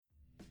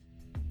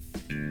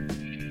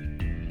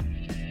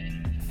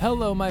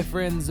Hello, my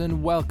friends,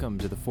 and welcome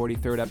to the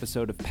 43rd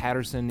episode of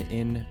Patterson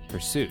in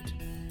Pursuit.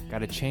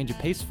 Got a change of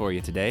pace for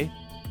you today.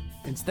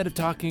 Instead of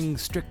talking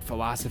strict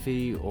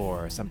philosophy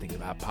or something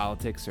about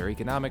politics or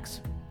economics,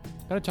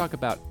 I'm going to talk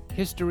about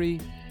history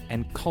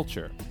and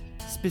culture,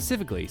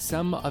 specifically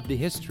some of the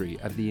history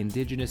of the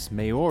Indigenous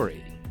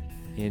Maori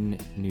in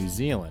New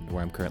Zealand,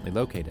 where I'm currently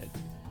located.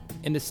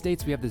 In the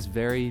States, we have this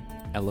very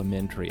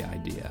elementary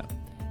idea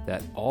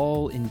that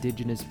all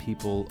Indigenous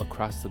people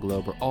across the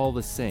globe are all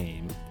the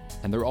same,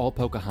 and they're all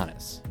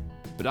Pocahontas.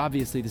 But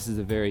obviously, this is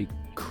a very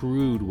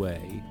crude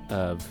way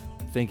of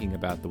thinking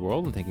about the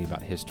world and thinking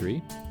about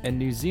history. And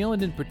New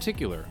Zealand in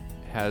particular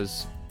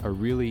has a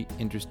really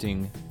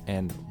interesting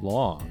and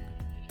long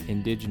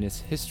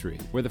Indigenous history,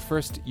 where the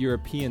first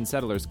European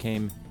settlers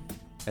came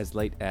as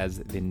late as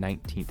the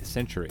 19th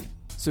century.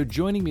 So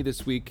joining me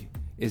this week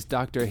is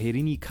Dr.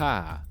 Hirini,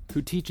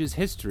 who teaches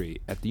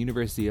history at the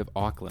University of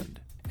Auckland.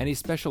 And he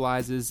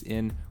specializes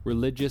in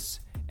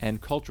religious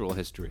and cultural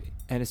history,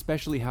 and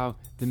especially how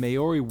the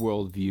Maori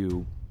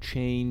worldview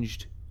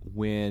changed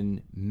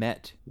when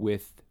met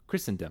with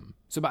Christendom.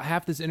 So about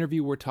half this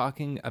interview, we're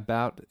talking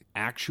about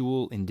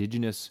actual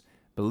Indigenous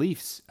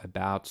beliefs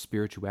about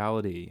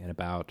spirituality and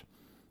about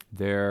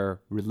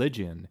their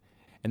religion.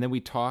 And then we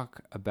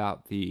talk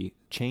about the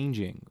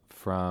changing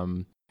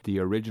from the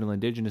original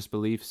Indigenous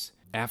beliefs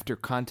after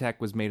contact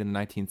was made in the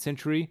 19th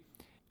century.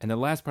 And the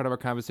last part of our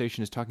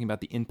conversation is talking about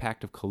the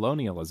impact of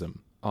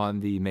colonialism on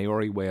the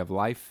Maori way of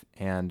life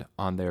and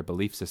on their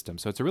belief system.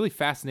 So it's a really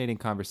fascinating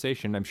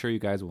conversation. I'm sure you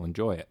guys will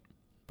enjoy it.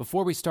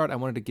 Before we start, I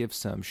wanted to give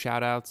some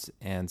shout-outs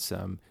and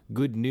some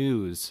good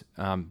news.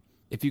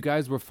 If you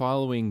guys were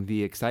following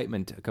the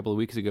excitement a couple of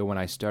weeks ago when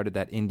I started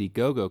that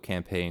Indiegogo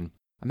campaign,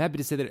 I'm happy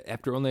to say that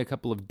after only a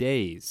couple of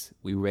days,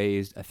 we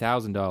raised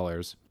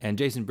 $1,000. And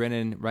Jason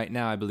Brennan, right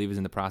now, I believe, is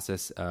in the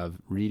process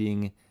of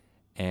reading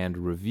and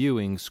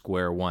reviewing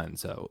Square One,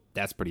 so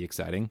that's pretty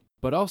exciting.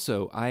 But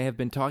also, I have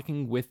been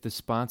talking with the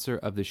sponsor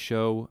of the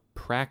show,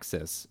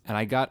 Praxis, and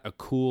I got a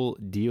cool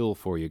deal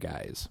for you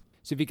guys.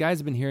 So if you guys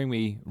have been hearing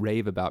me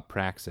rave about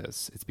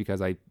Praxis, it's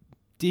because I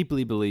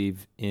deeply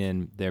believe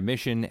in their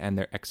mission and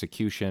their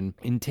execution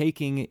in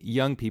taking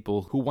young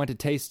people who want a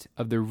taste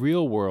of the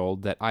real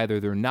world that either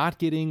they're not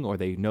getting or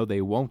they know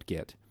they won't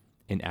get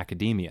in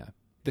academia.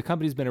 The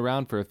company's been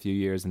around for a few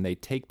years, and they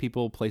take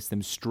people, place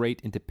them straight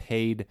into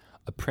paid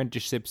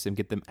apprenticeships, and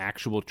get them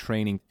actual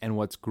training. And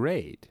what's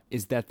great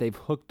is that they've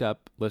hooked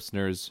up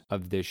listeners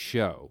of this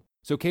show.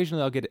 So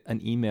occasionally I'll get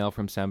an email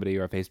from somebody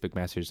or a Facebook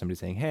message, somebody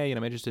saying, hey,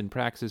 I'm interested in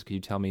Praxis. Could you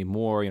tell me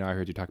more? I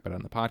heard you talk about it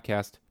on the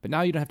podcast. But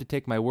now you don't have to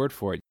take my word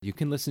for it. You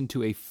can listen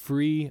to a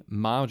free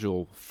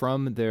module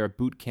from their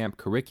bootcamp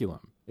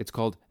curriculum. It's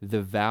called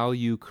The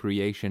Value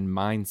Creation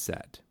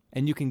Mindset.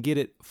 And you can get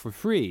it for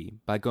free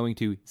by going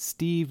to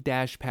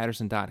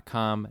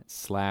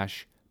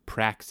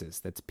steve-patterson.com/praxis.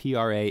 That's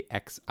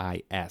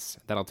Praxis.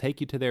 That'll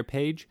take you to their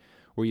page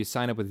where you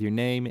sign up with your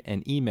name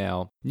and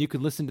email. And you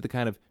can listen to the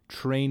kind of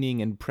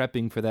training and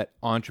prepping for that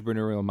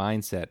entrepreneurial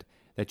mindset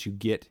that you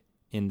get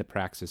in the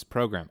Praxis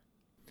program.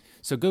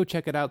 So go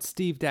check it out,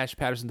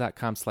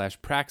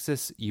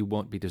 steve-patterson.com/praxis. You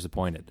won't be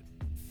disappointed.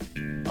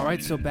 All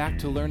right, so back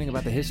to learning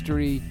about the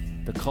history,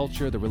 the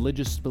culture, the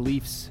religious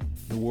beliefs,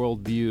 the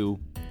worldview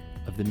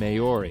of the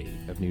Maori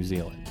of New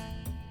Zealand.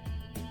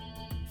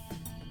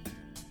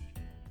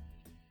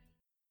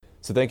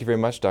 So thank you very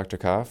much, Dr.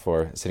 Ka,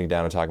 for sitting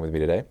down and talking with me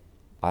today.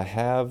 I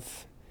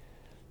have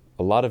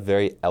a lot of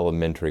very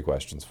elementary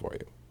questions for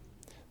you.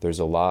 There's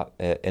a lot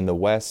in the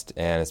West,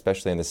 and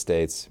especially in the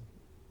States,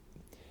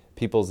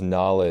 people's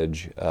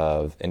knowledge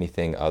of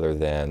anything other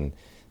than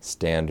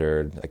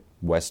standard like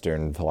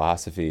Western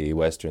philosophy,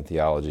 Western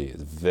theology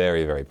is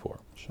very, very poor.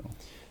 Sure.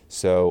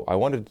 So I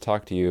wanted to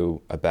talk to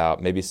you about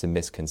maybe some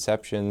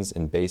misconceptions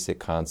and basic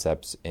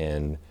concepts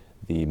in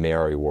the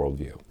Maori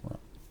worldview. Right.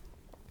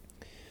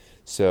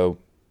 So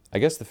I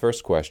guess the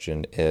first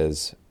question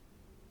is,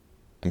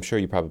 I'm sure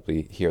you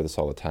probably hear this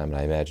all the time, and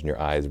I imagine your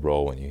eyes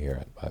roll when you hear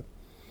it, but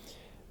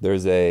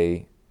there's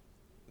a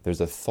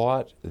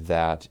thought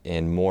that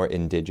in more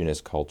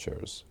indigenous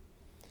cultures,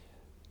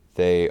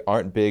 they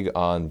aren't big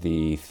on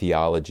the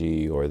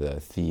theology or the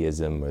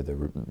theism or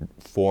the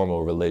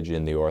formal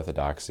religion, the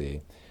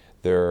orthodoxy.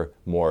 They're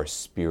more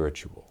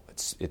spiritual.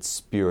 It's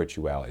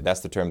spirituality.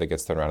 That's the term that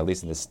gets thrown around, at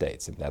least in the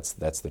States. And that's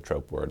the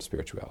trope word,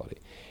 spirituality.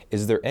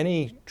 Is there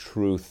any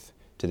truth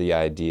to the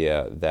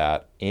idea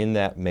that in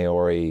that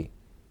Maori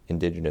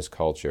indigenous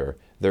culture,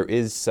 there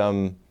is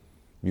some,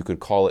 you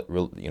could call it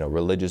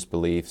religious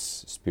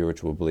beliefs,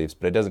 spiritual beliefs,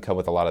 but it doesn't come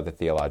with a lot of the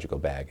theological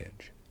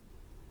baggage?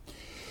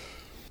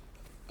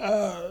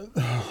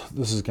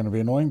 This is going to be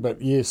annoying, but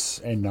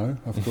yes and no,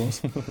 of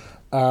course.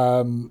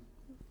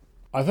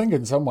 I think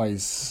in some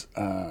ways,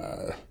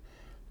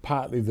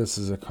 partly this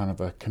is a kind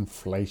of a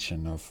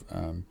conflation of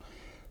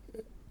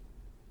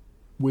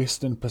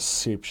Western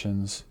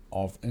perceptions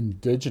of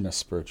indigenous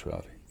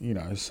spirituality.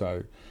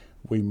 So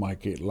we might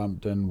get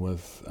lumped in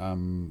with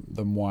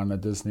the Moana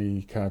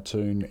Disney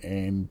cartoon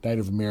and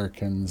Native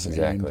Americans.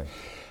 Exactly.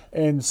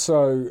 And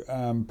so,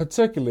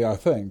 particularly, I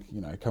think,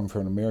 coming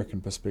from an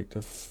American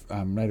perspective,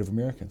 Native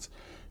Americans,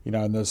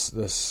 and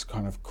this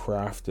kind of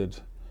crafted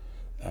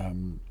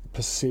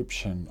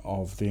perception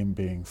of them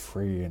being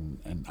free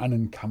and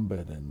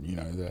unencumbered,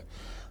 and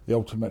the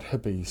ultimate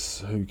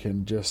hippies who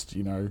can just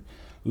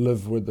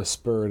live with the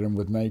spirit and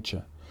with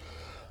nature.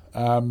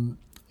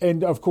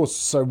 And of course,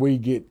 so we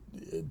get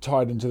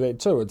tied into that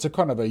too. It's a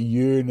kind of a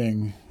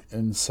yearning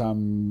in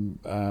some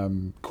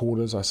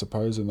quarters, I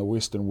suppose, in the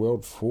Western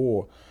world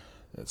for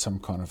some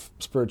kind of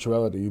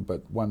spirituality,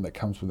 but one that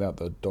comes without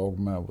the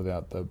dogma,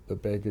 without the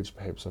baggage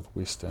perhaps of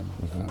Western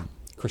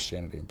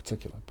Christianity in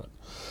particular, but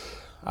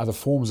other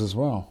forms as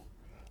well.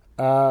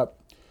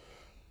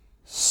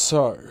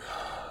 So,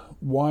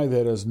 why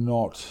that is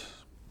not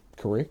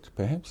correct,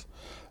 perhaps,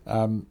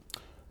 for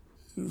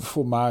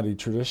Māori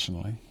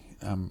traditionally,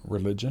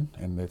 religion,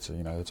 and that's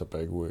a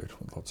big word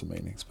with lots of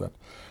meanings, but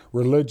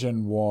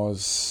religion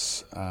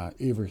was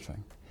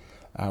everything.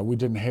 We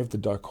didn't have the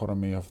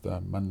dichotomy of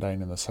the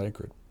mundane and the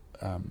sacred.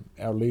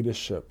 Our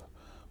leadership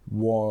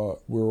were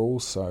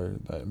also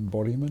the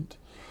embodiment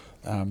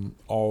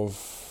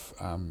of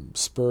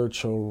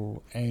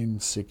spiritual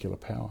and secular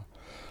power.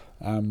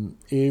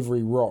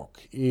 Every rock,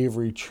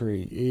 every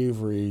tree,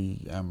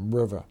 every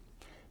river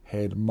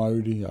had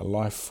mauri, a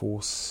life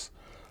force.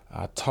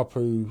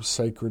 Tapu,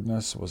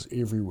 sacredness, was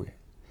everywhere.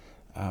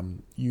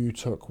 You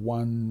took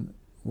one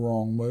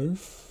wrong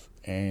move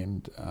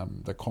and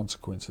the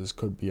consequences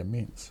could be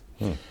immense.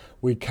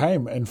 We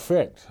came, in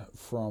fact,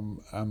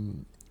 from,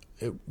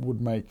 it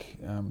would make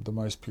the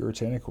most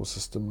puritanical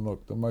system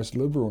look the most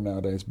liberal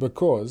nowadays,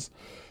 because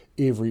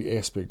every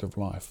aspect of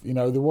life,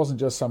 there wasn't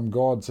just some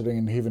God sitting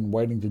in heaven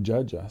waiting to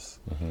judge us.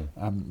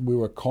 We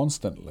were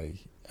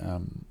constantly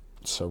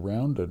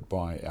surrounded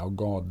by our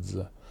gods.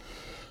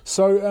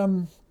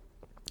 So,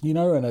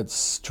 in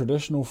its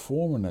traditional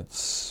form and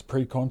its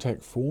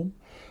pre-contact form,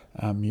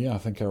 I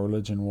think our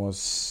religion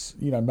was,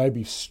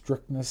 maybe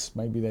strictness,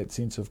 maybe that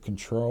sense of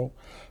control.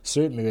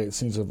 Certainly that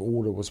sense of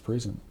order was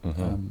present.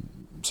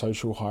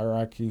 Social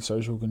hierarchy,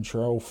 social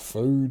control,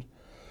 food.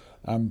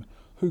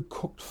 Who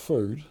cooked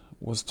food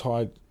was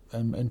tied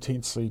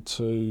intensely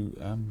to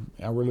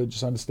our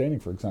religious understanding,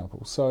 for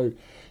example. So,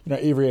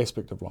 every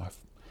aspect of life.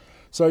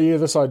 So,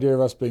 this idea of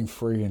us being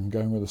free and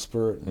going with the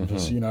spirit and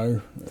just,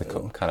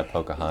 The kind of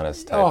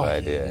Pocahontas type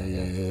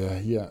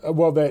idea. Yeah.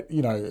 Well, that,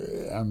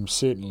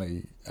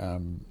 certainly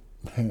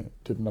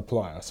didn't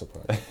apply, I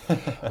suppose.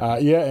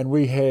 And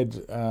we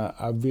had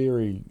a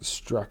very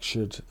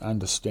structured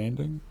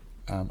understandings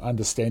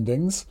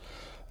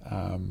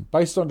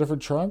based on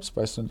different tribes,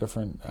 based on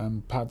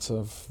different parts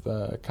of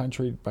the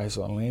country, based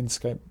on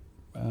landscape.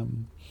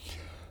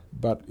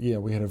 But,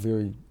 we had a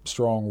very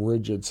strong,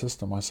 rigid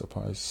system, I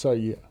suppose. So,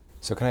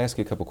 So can I ask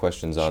you a couple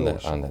questions on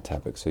that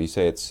topic? So you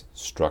say it's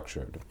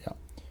structured. Yeah.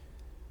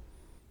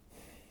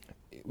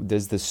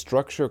 Does the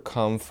structure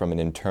come from an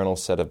internal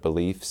set of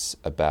beliefs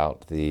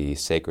about the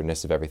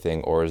sacredness of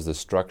everything, or is the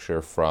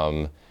structure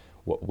from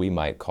what we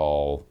might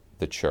call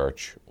the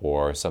church,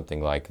 or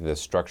something like the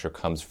structure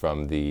comes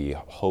from the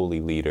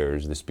holy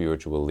leaders, the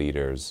spiritual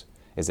leaders?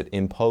 Is it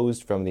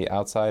imposed from the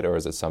outside, or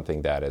is it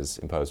something that is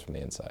imposed from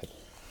the inside?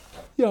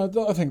 Yeah,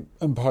 I think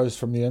imposed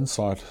from the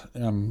inside,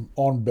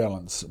 on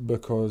balance,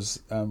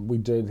 because we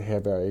did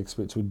have our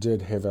experts, we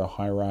did have our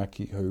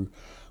hierarchy who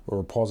were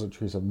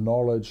repositories of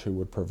knowledge, who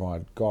would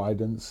provide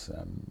guidance,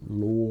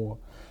 law,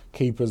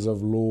 keepers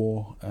of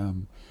law.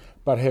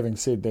 But having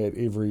said that,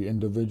 every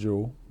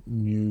individual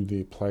knew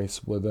their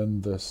place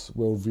within this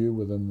worldview,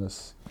 within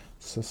this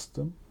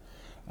system.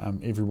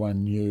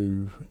 Everyone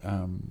knew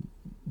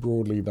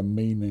broadly the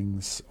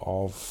meanings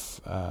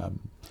of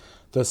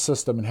the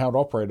system and how it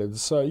operated.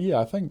 So,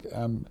 I think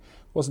it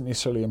wasn't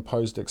necessarily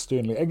imposed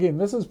externally. Again,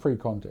 this is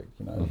pre-contact,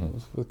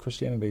 with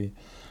Christianity,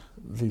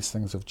 these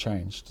things have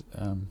changed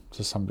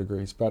to some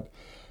degrees. But,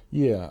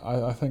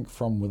 I think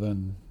from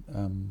within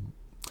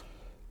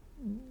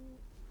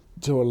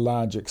to a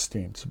large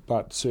extent,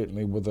 but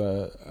certainly with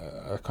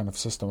a kind of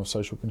system of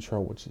social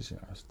control, which is,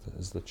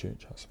 is the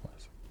church, I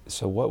suppose.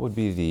 So what would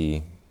be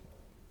the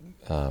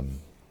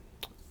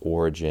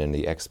origin,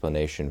 the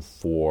explanation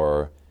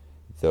for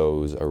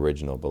those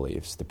original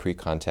beliefs, the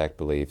pre-contact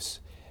beliefs?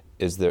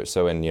 Is there,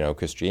 so in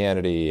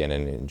Christianity and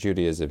in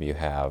Judaism, you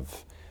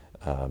have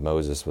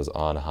Moses was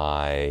on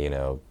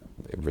high,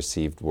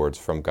 received words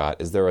from God.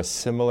 Is there a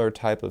similar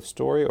type of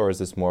story, or is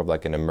this more of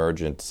like an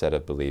emergent set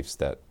of beliefs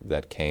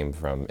that came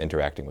from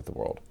interacting with the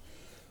world?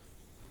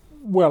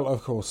 Well,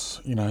 of course,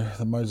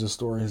 the Moses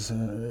story is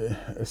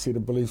a set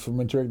of beliefs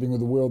from interacting with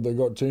the world that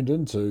got turned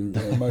into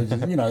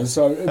Moses,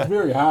 so it's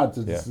very hard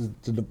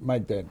to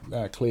make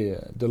that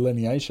clear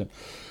delineation.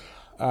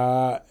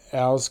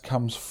 Ours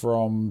comes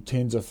from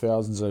tens of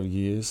thousands of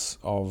years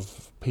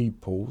of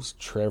peoples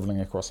travelling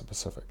across the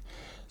Pacific.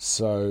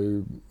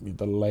 So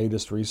the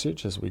latest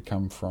research is we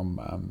come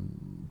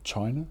from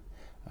China,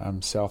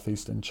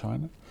 southeastern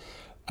China.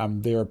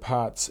 There are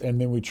parts, and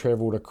then we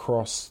travelled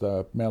across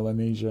the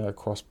Melanesia,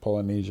 across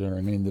Polynesia,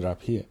 and ended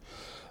up here.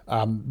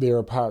 There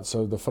are parts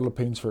of the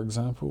Philippines, for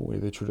example, where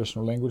their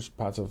traditional language,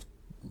 parts of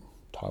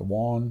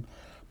Taiwan,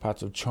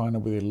 parts of China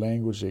where their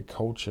language, their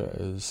culture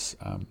is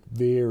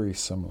very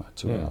similar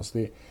to ours.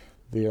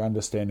 Their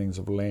understandings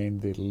of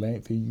land, the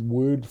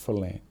word for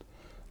land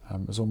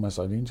is almost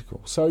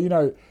identical. So,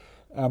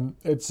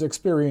 it's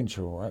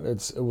experiential, right?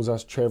 It was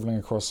us travelling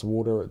across the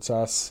water. It's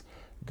us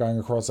going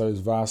across those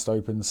vast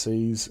open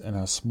seas in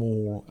a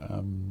small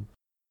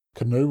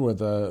canoe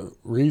with a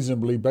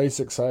reasonably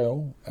basic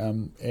sail,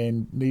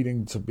 and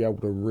needing to be able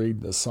to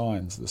read the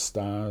signs, the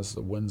stars,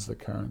 the winds, the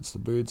currents, the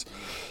birds,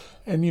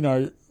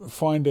 and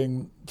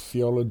finding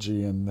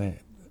theology in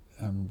that,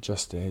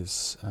 just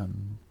as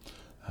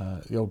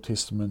the Old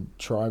Testament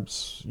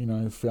tribes,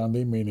 found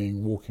their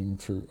meaning walking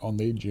through on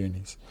their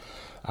journeys,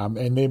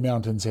 and their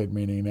mountains had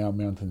meaning, and our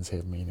mountains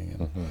have meaning.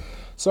 And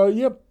so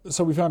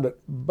we found it,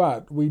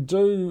 but we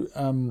do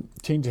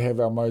tend to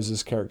have our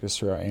Moses characters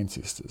through our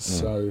ancestors.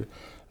 So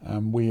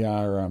we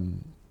are,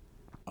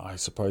 I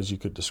suppose you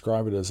could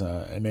describe it as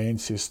an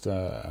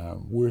ancestor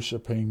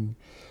worshipping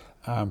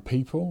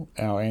people.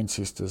 Our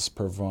ancestors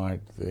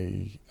provide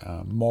the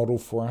model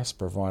for us,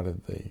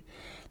 provided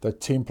the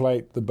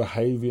template, the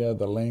behaviour,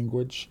 the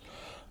language.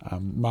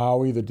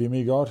 Maui, the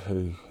demigod,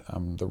 who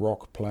The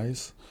Rock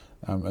plays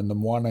in the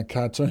Moana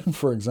cartoon,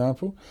 for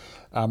example,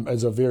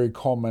 is a very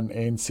common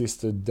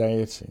ancestor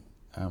deity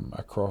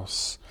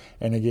across.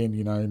 And again,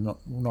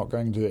 not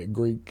going to that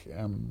Greek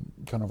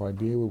kind of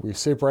idea where we're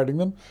separating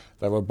them.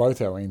 They were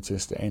both our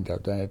ancestor and our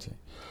deity.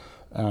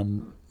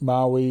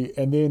 Maui,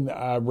 and then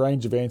a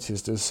range of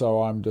ancestors.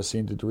 So I'm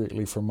descended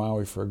directly from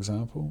Maui, for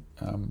example,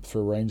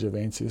 through a range of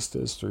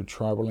ancestors, through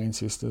tribal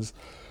ancestors.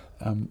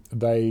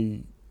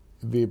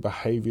 Their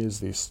behaviours,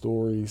 their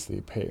stories,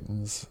 their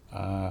patterns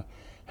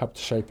help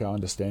to shape our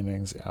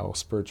understandings, our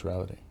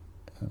spirituality,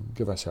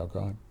 give us our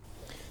guide.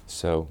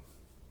 So,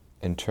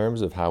 in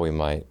terms of how we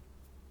might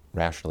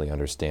rationally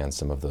understand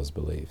some of those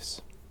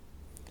beliefs,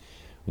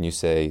 when you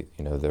say,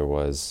 there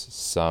was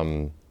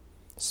some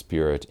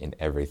spirit in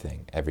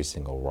everything, every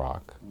single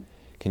rock,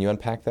 can you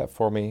unpack that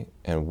for me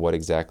and what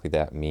exactly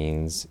that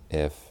means?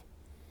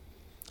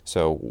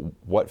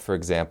 What, for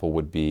example,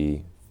 would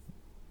be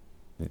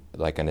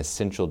like an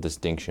essential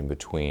distinction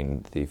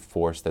between the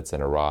force that's in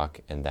a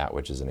rock and that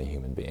which is in a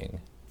human being?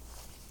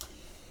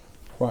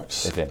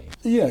 Right. If any.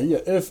 Yeah,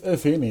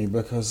 if any,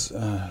 because,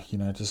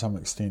 to some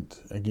extent,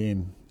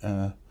 again,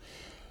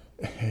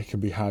 it can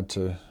be hard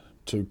to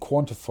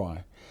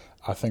quantify.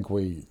 I think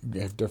we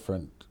have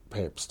different,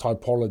 perhaps,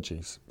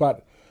 typologies.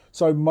 But,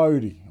 so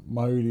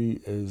Modi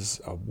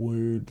is a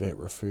word that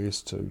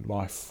refers to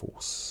life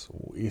force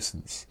or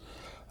essence.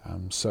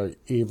 So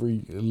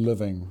every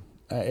living,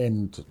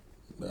 and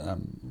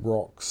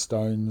rocks,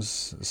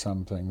 stones,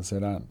 some things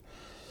that aren't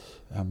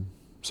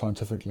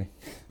scientifically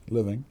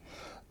living,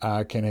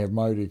 can have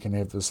Modi, can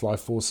have this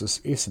life force,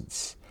 this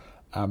essence.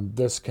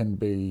 This can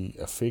be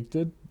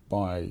affected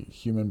by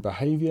human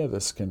behaviour.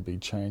 This can be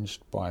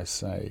changed by,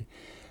 say,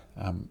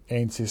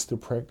 ancestor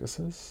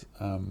practices.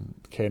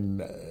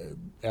 Can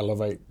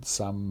elevate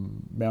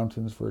some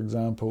mountains, for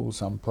example,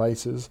 some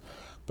places,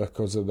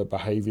 because of the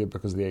behaviour,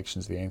 because of the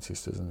actions of the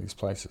ancestors in these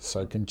places.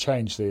 So it can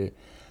change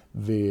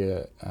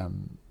their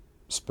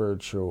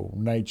spiritual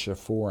nature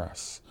for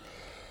us.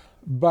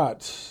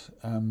 But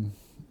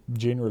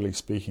generally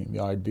speaking,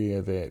 the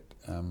idea that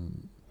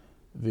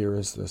there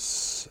is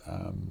this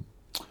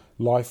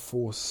life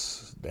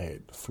force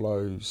that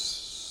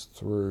flows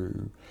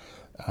through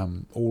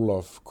all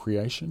of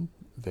creation,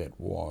 that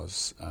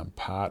was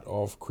part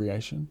of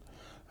creation,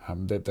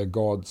 that the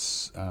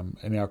gods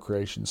in our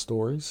creation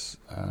stories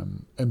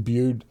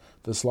imbued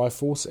this life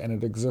force, and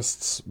it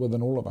exists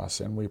within all of us,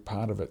 and we're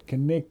part of it,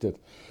 connected.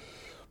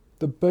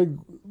 The big,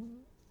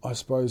 I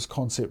suppose,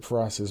 concept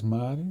for us as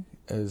Māori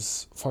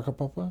is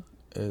whakapapa,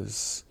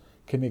 is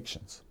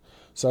connections.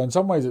 So in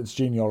some ways it's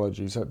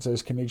genealogy, so it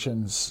says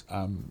connections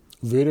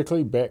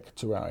vertically back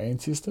to our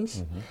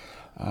ancestors,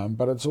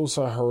 but it's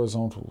also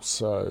horizontal,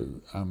 so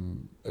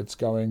it's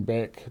going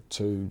back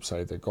to,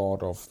 say, the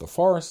god of the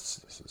forests.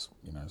 This is,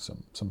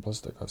 some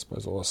simplistic, I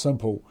suppose, or a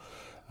simple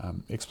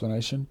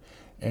explanation.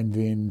 And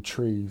then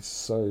trees.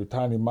 So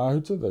Tāne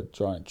Mahuta, the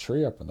giant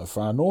tree up in the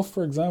far north,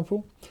 for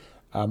example,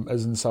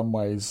 is in some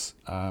ways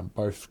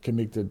both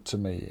connected to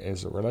me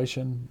as a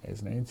relation,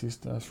 as an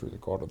ancestor, through the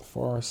god of the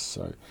forest.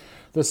 So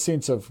this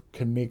sense of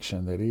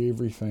connection, that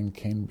everything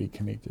can be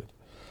connected.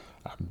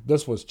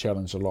 This was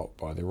challenged a lot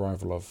by the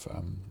arrival of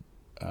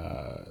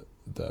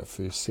the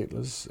first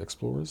settlers,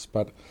 explorers,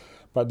 but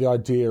the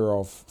idea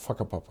of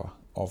whakapapa,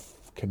 of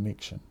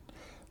connection.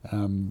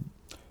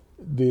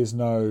 There's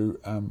no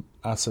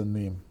us and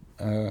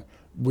them.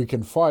 We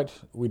can fight.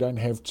 We don't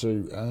have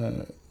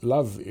to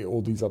love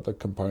all these other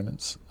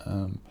components,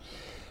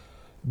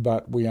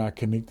 but we are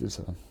connected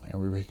to them, and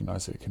we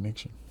recognise that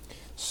connection.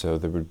 So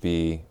there would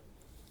be.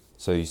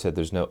 So you said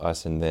there's no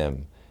us and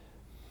them.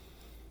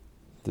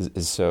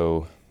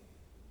 So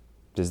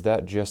does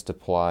that just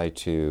apply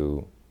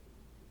to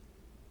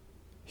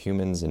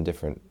humans and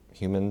different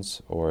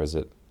humans, or is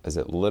it is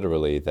it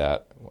literally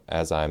that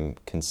as I'm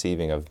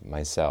conceiving of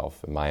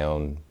myself, my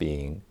own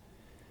being,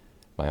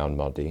 my own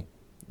modi,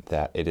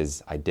 that it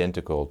is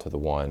identical to the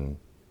one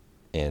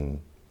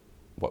in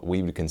what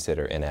we would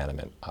consider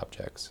inanimate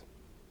objects?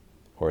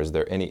 Or is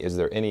there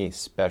any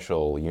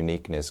special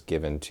uniqueness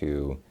given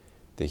to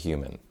the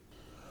human?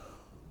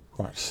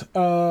 Right.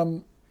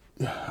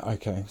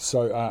 Okay.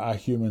 So are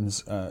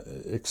humans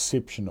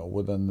exceptional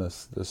within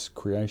this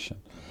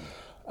creation?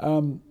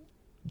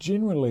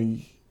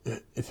 Generally,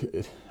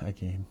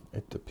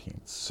 it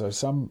depends. So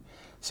some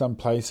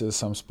places,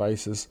 some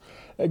spaces.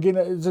 Again,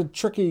 it's a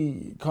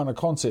tricky kind of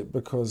concept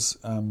because,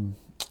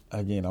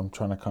 again, I'm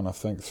trying to kind of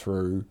think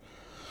through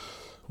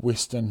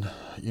Western,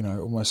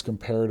 almost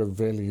comparative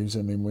values,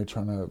 and then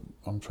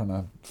I'm trying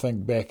to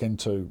think back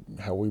into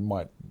how we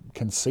might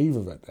conceive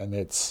of it, and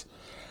that's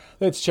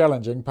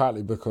challenging,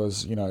 partly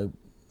because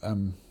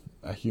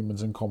are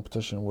humans in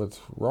competition with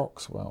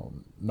rocks? Well,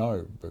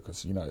 no,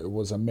 because it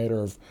was a matter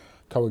of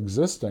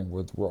coexisting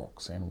with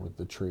rocks and with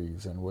the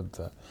trees and with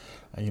the,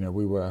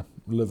 we were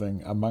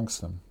living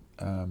amongst them.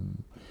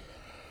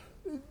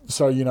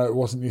 So it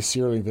wasn't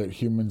necessarily that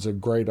humans are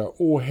greater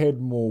or had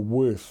more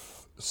worth.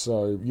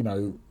 So,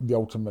 the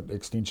ultimate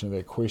extension of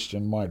that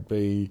question might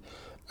be,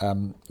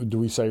 do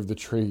we save the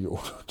tree or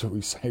do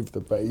we save the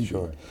baby?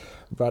 Sure.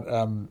 But,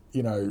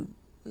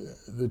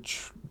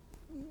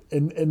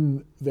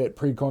 in that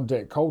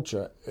pre-contact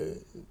culture,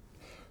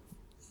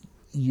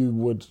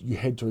 you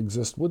had to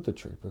exist with the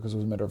tree because it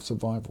was a matter of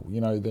survival.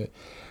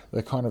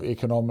 The kind of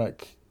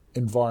economic,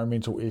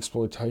 environmental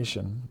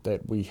exploitation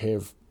that we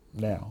have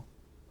now.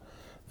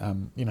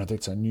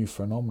 That's a new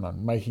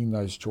phenomenon. Making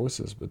those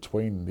choices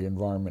between the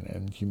environment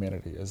and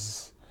humanity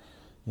is,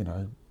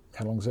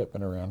 how long's that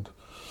been around?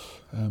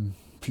 A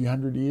few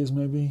hundred years,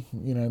 maybe.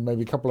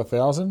 Maybe a couple of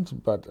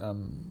thousand. But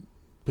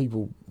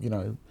people,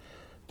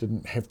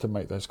 didn't have to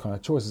make those kind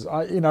of choices.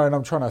 And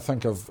I'm trying to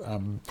think of.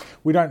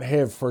 We don't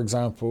have, for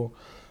example,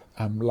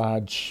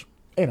 large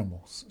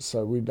animals,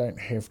 so we don't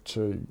have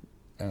to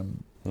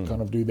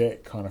kind of do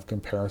that kind of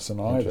comparison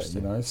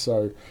either.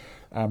 So.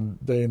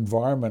 The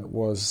environment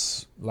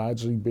was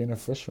largely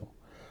beneficial.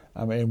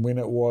 And when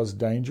it was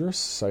dangerous,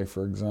 say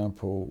for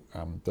example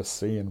the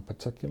sea in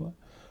particular,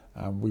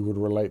 we would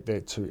relate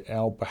that to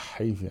our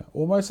behaviour.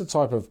 Almost a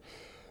type of,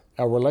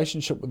 our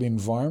relationship with the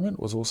environment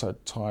was also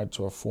tied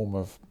to a form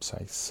of,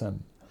 say,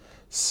 sin.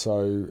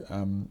 So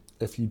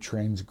if you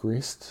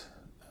transgressed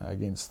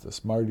against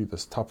this modi,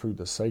 this tapu,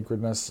 this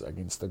sacredness,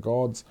 against the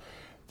gods,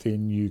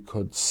 then you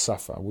could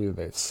suffer, whether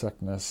that's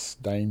sickness,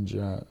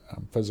 danger,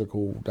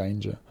 physical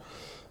danger.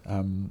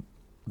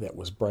 That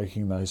was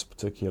breaking those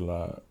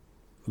particular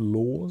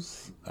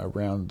laws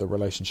around the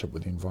relationship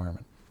with the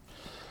environment.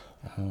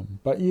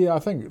 But yeah, I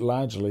think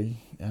largely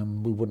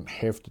we wouldn't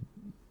have to.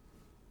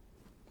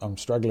 I'm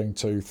struggling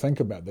to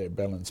think about that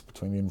balance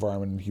between the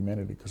environment and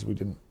humanity because we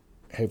didn't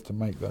have to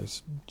make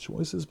those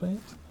choices,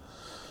 perhaps.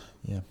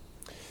 Yeah.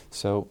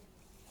 So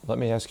let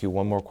me ask you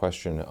one more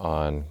question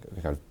on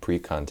kind of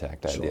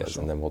pre-contact ideas,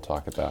 Sure. and then we'll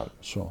talk about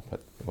Sure.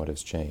 what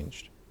has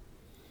changed.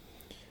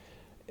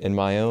 In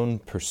my own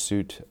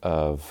pursuit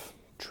of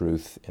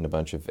truth in a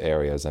bunch of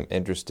areas, I'm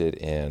interested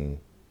in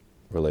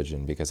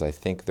religion because I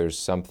think there's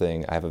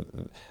something, I have a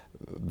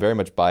very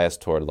much bias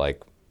toward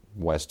like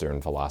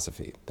Western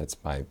philosophy. That's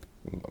my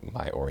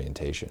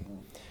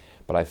orientation.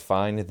 But I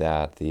find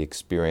that the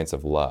experience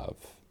of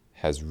love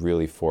has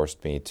really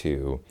forced me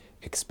to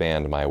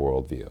expand my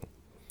worldview.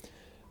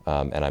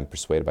 And I'm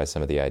persuaded by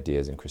some of the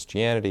ideas in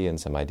Christianity and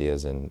some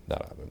ideas in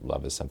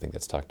love is something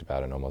that's talked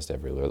about in almost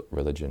every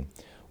religion.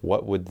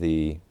 What would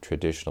the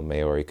traditional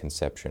Maori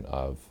conception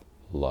of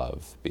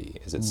love be?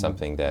 Is it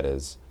something that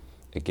is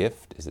a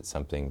gift? Is it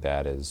something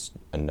that is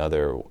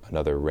another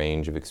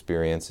range of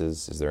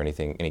experiences? Is there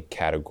any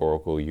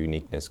categorical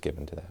uniqueness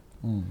given to that?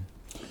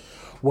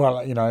 Well,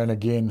 and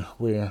again,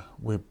 we're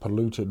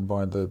polluted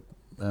by the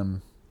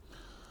kind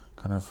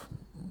of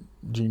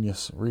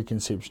genius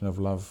reconception of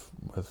love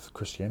with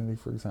Christianity,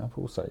 for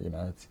example. So,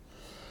 it's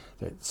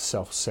that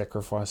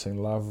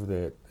self-sacrificing love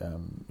that,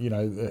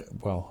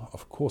 well,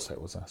 of course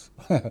that was us.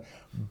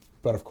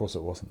 But of course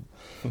it wasn't.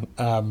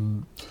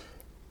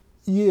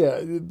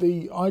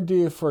 The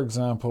idea, for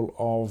example,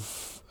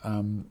 of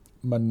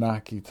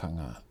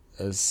manakitanga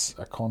is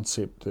a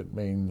concept that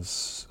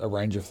means a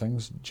range of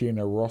things: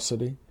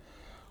 generosity,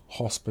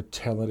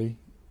 hospitality,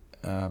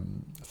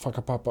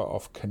 whakapapa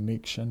of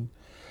connection.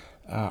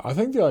 I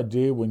think the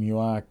idea when you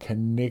are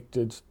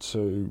connected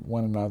to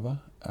one another,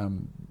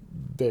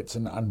 that's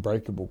an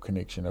unbreakable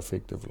connection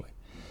effectively.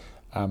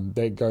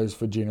 That goes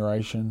for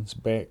generations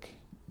back.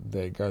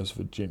 That goes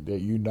for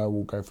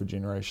will go for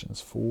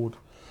generations forward.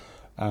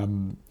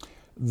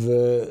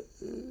 The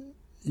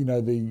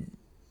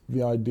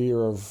idea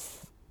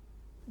of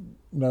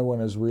no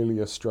one is really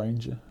a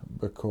stranger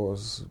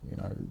because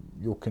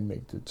you're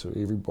connected to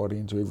everybody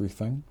and to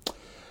everything.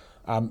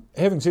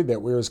 Having said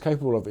that, we're as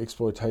capable of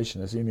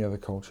exploitation as any other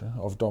culture,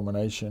 of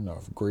domination,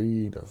 of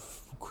greed,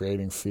 of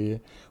creating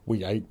fear.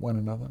 We ate one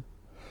another,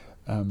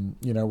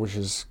 which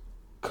is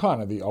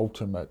kind of the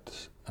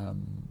ultimate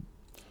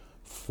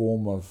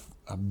form of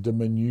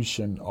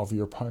diminution of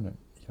your opponent.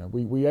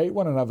 We ate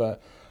one another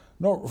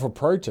not for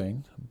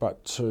protein,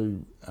 but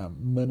to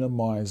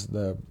minimise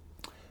the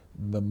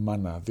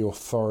mana, the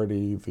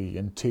authority, the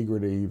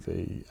integrity,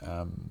 the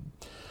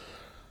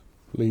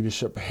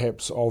leadership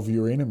perhaps of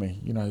your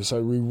enemy.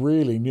 So we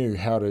really knew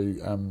how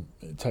to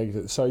take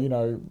it. So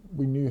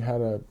we knew how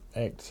to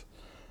act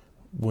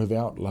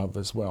without love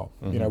as well.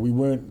 Mm-hmm. We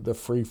weren't the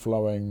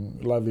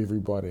free-flowing, love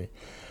everybody.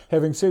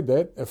 Having said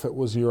that, if it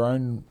was your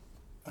own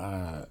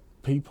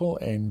people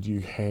and you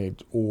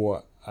had,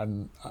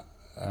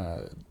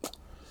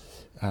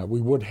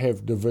 we would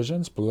have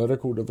divisions,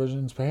 political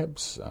divisions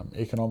perhaps,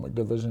 economic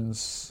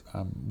divisions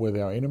with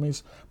our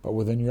enemies, but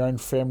within your own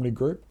family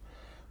group,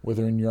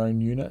 within your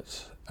own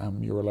unit,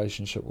 your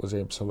relationship was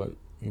absolute.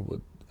 You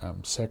would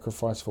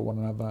sacrifice for one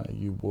another.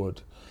 You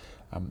would,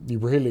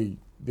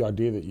 the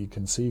idea that you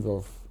conceive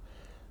of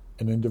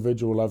an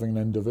individual loving an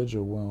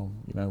individual, well,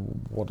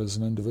 what is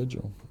an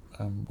individual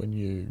when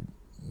you're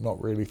not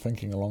really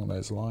thinking along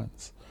those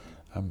lines?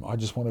 I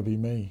just want to be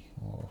me.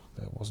 Well,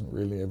 that wasn't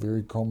really a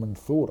very common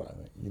thought, I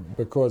think,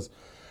 because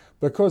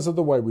of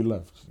the way we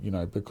lived,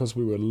 because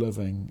we were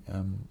living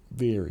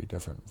very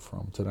different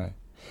from today.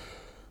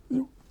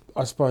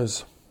 I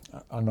suppose,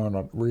 I know I'm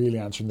not really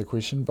answering the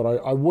question, but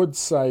I would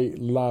say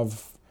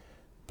love,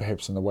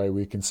 perhaps in the way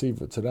we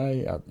conceive it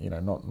today,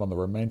 not in the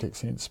romantic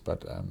sense,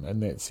 but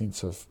in that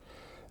sense of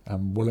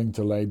willing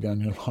to lay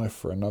down your life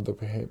for another,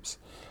 perhaps.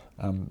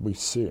 We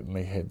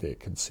certainly had that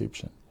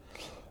conception.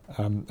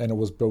 And it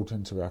was built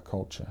into our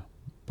culture.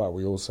 But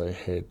we also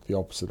had the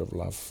opposite of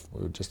love.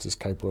 We were just as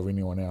capable of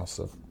anyone else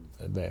of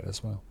that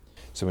as well.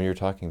 So when you're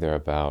talking there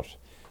about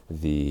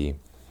the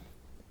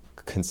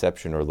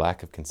conception or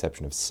lack of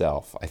conception of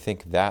self, I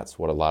think that's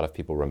what a lot of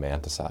people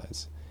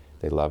romanticize.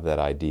 They love that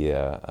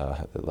idea.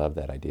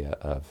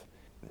 Of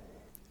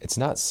it's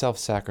not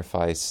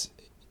self-sacrifice.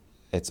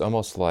 It's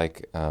almost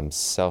like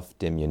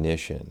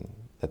self-diminution.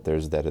 That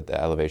there's the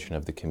elevation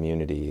of the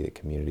community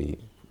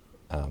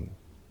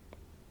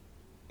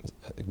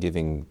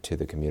giving to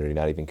the community,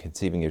 not even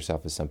conceiving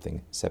yourself as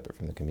something separate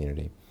from the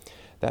community.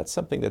 That's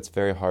something that's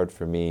very hard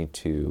for me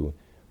to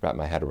wrap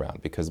my head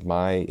around, because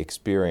my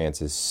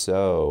experience is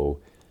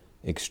so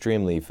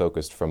extremely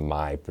focused from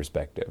my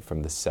perspective,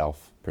 from the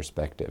self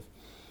perspective.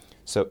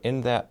 So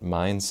in that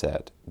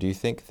mindset, do you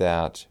think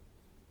that,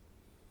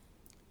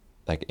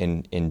 like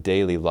in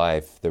daily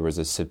life, there was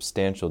a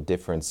substantial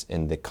difference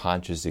in the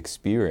conscious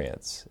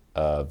experience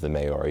of the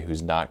Maori,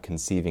 who's not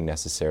conceiving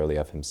necessarily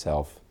of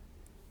himself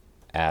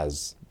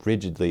as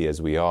rigidly as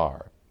we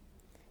are?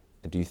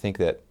 Do you think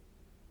that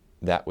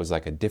was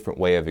like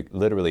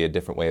literally a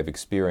different way of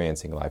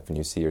experiencing life when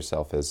you see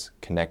yourself as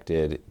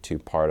connected to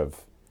part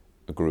of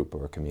a group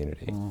or a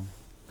community?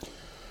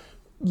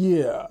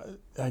 Yeah,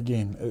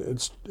 again,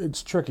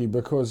 it's tricky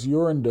because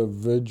your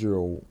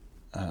individual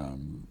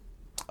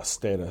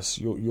status,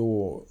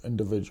 your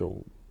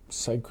individual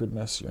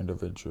sacredness, your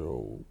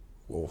individual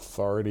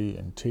authority,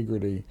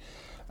 integrity,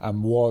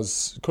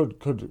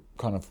 could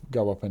kind of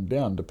go up and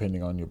down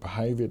depending on your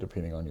behaviour,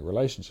 depending on your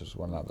relationships with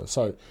one another.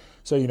 So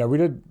we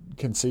did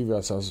conceive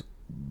ourselves,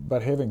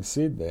 but having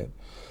said that,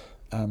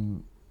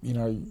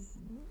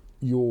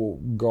 your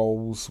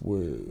goals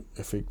were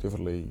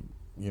effectively,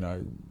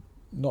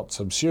 not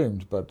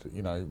subsumed, but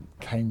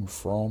came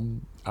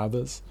from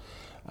others.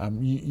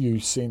 You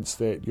sense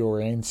that your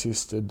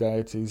ancestor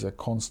deities are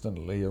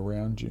constantly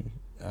around you,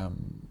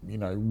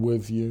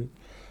 with you.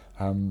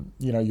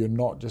 You're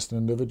not just an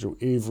individual.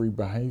 Every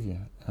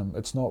behaviour,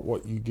 it's not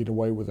what you get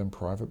away with in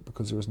private,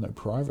 because there is no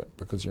private,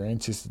 because your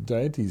ancestor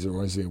deities are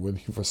always there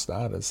with you for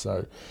starters.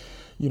 So,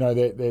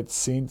 that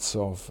sense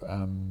of,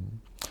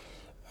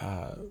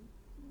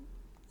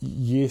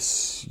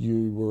 yes,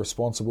 you were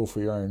responsible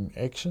for your own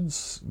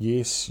actions.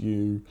 Yes,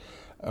 you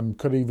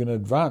could even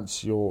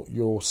advance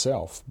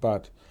yourself,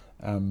 but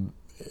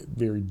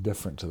very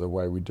different to the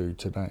way we do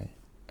today.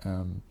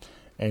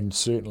 And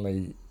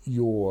certainly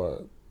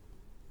your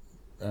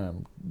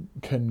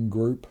kin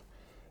group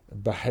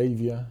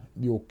behaviour,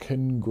 your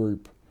kin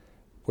group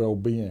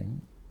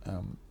well-being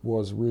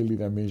was really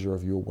the measure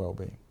of your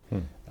well-being.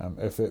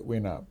 If it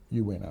went up,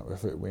 you went up.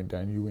 If it went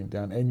down, you went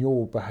down. And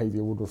your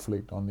behaviour would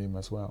reflect on them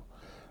as well.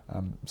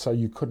 So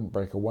you couldn't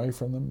break away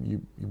from them.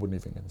 You wouldn't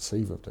even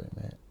conceive of doing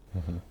that.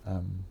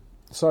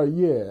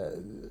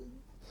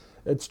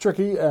 It's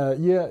tricky.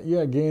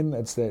 Again,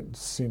 it's that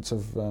sense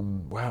of,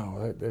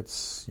 wow,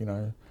 that's,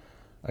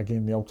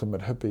 again, the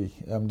ultimate hippie,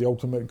 the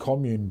ultimate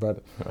commune,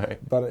 but right.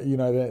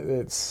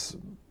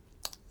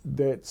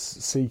 That's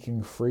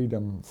seeking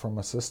freedom from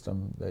a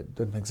system that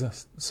didn't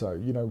exist. So,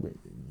 you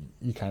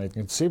can't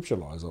even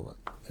conceptualise of it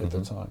at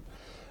the time.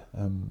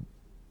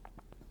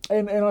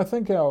 And I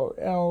think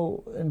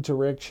our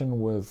interaction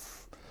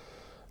with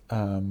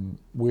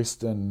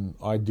Western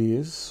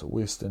ideas,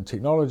 Western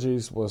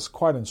technologies was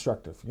quite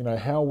instructive.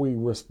 How we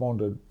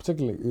responded,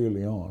 particularly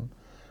early on,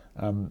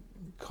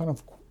 kind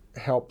of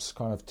helps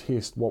kind of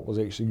test what was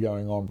actually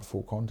going on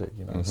before contact,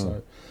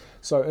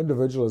 So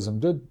individualism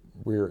did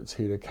rear its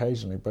head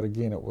occasionally, but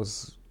again, it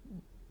was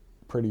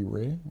pretty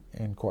rare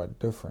and quite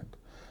different.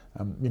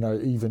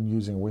 Even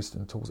using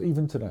Western tools,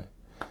 even today.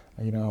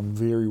 I'm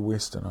very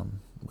Western.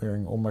 I'm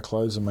wearing all my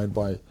clothes are made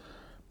by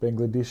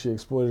Bangladeshi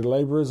exploited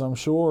labourers, I'm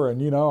sure,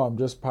 and I'm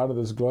just part of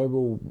this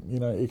global,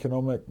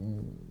 economic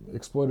and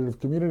exploitative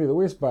community of the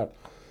West. But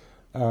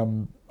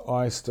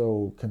I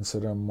still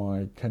consider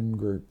my kin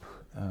group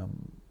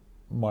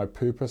my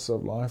purpose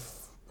of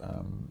life,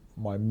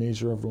 my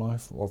measure of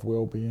life, of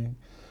well-being.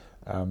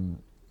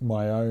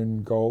 My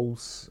own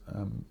goals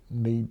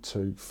need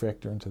to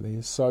factor into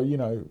theirs. So,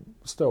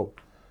 still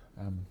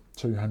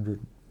 200,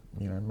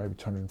 maybe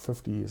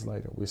 250 years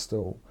later, we're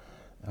still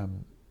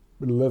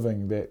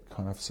living that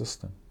kind of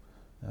system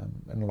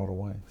in a lot of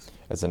ways.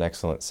 That's an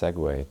excellent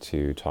segue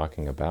to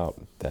talking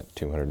about that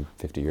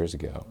 250 years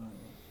ago.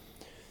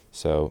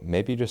 So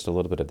maybe just a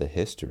little bit of the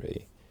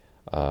history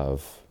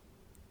of,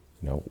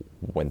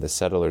 when the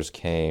settlers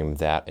came,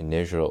 that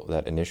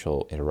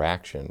initial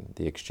interaction,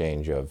 the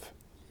exchange of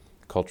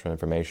cultural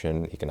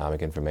information,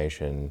 economic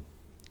information,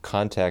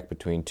 contact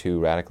between two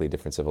radically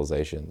different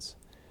civilizations,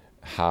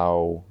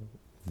 how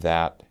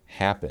that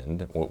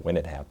happened, when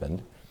it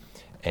happened,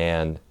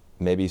 and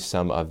maybe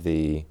some of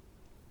the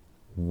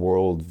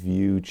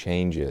worldview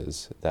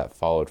changes that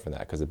followed from that,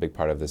 because a big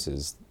part of this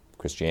is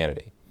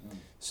Christianity.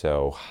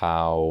 So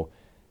how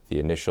the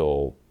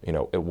initial,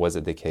 was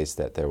it the case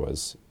that there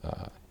was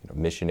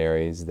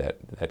missionaries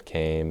that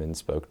came and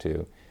spoke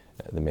to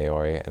the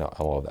Maori and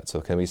all of that?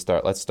 So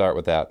let's start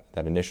with that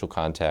initial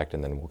contact,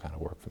 and then we'll kind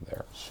of work from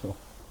there.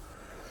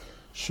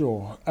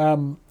 Sure.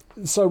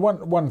 So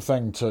one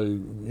thing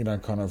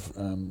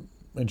to,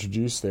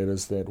 introduce that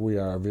is that we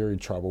are a very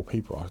tribal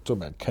people. I talk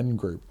about kin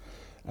group.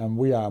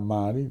 We are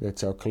Māori,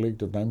 that's our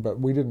collective name, but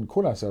we didn't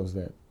call ourselves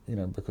that,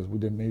 because we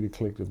didn't need a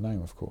collective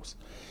name, of course.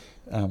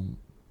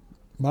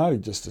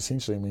 Māori just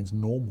essentially means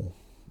normal.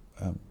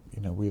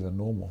 We're the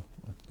normal.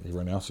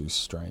 Everyone else is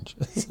strange.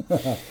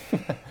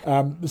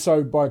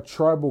 So by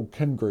tribal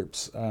kin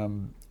groups,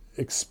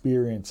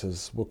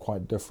 experiences were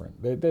quite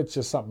different. That's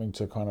just something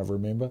to kind of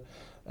remember.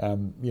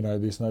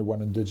 There's no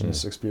one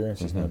Indigenous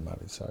experience, there's no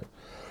Māori.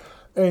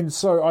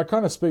 So I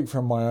kind of speak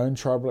from my own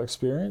tribal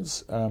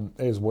experience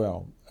as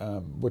well,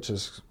 which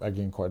is,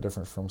 again, quite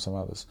different from some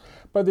others.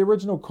 But the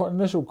original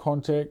initial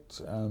contact,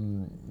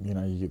 you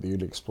get the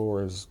early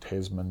explorers,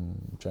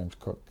 Tasman, James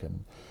Cook,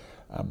 and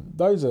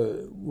those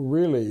are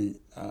really,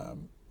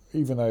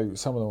 even though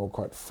some of them were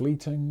quite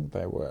fleeting,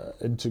 they were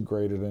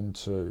integrated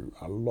into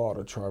a lot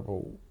of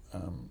tribal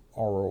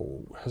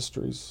oral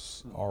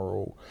histories,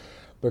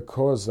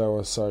 because they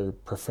were so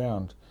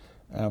profound.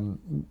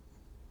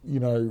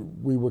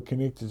 We were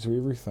connected to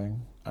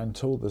everything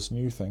until this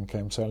new thing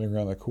came sailing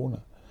around the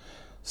corner.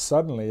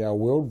 Suddenly our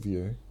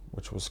worldview,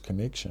 which was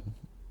connection,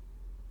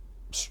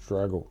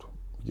 struggled.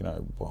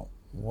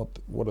 What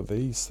are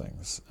these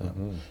things?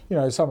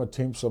 Some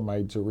attempts were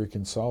made to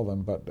reconcile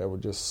them, but they were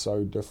just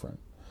so different.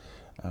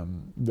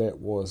 That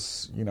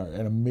was,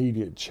 an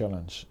immediate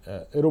challenge.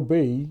 It'll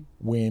be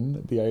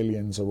when the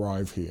aliens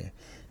arrive here.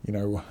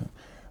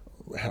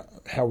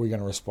 How are we going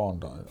to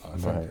respond? I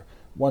think. Right.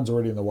 One's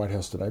already in the White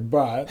House today,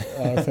 but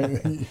I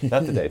think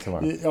not today,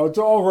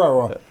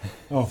 tomorrow. Right.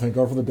 Oh, thank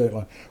God for the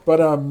deadline. But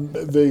how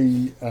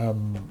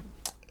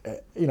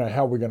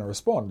are we going to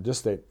respond?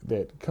 Just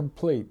that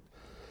complete,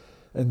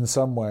 in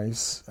some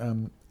ways,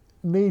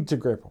 need to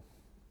grapple.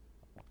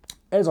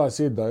 As I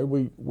said, though,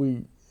 we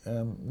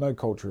no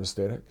culture is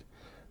static.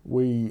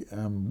 We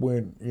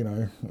weren't,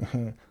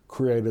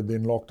 created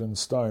then locked in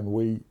stone.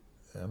 We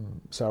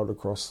sailed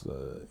across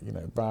the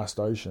vast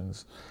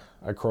oceans,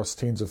 across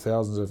tens of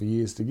thousands of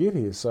years to get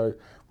here. So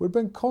we've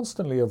been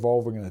constantly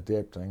evolving and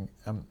adapting.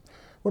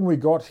 When we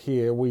got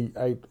here, we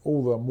ate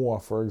all the moa,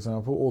 for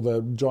example, all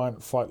the giant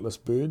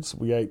flightless birds.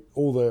 We ate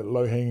all the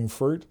low-hanging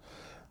fruit.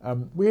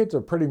 We had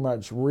to pretty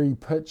much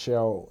re-pitch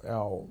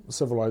our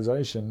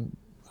civilization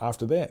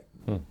after that.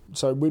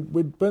 So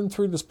we'd been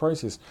through this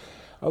process.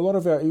 A lot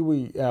of our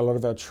iwi, a lot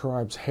of our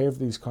tribes have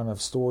these kind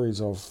of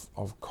stories of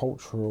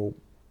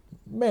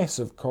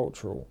massive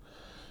cultural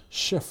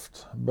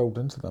shift built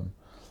into them.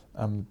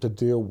 To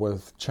deal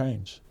with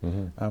change,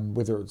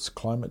 whether it's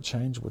climate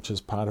change, which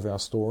is part of our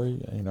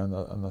story,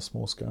 on the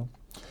small scale.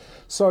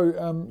 So,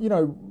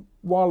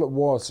 while it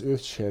was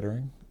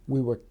earth-shattering, we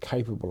were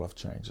capable of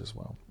change as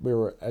well. We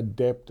were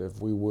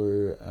adaptive. We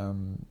were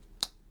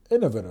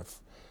innovative,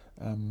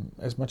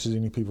 as much as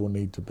any people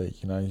need to be.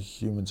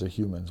 Humans are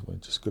humans. We're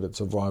just good at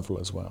survival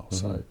as well.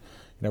 So,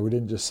 we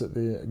didn't just sit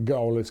there and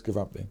go, let's give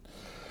up then.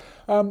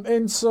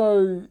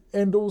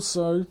 And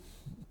also.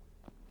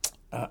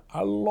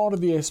 A lot of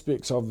the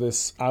aspects of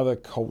this other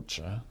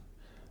culture,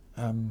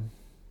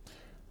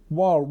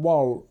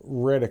 while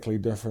radically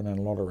different in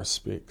a lot of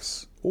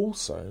respects,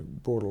 also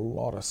brought a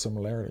lot of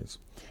similarities.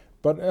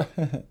 But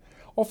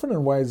often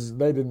in ways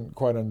they didn't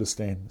quite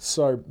understand.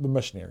 So the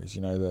missionaries,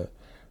 the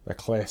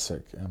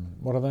classic,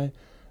 what are they?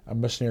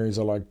 missionaries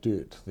are like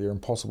dirt. They're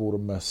impossible to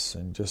miss,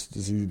 and just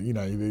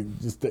they're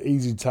just the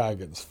easy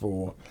targets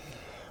for.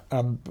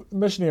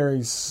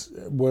 Missionaries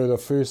were the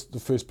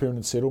first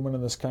permanent settlement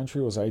in this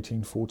country was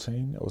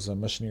 1814. It was a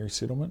missionary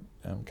settlement,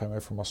 came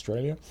out from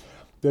Australia.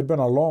 There'd been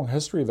a long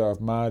history, though, of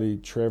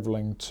Māori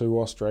travelling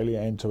to Australia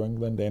and to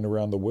England and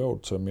around the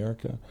world, to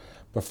America.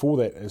 Before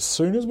that, as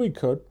soon as we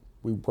could,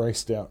 we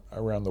raced out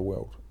around the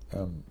world.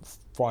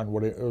 Find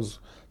what it was,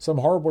 some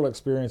horrible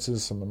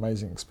experiences, some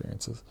amazing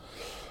experiences.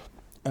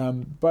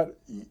 But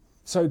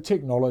so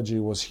technology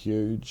was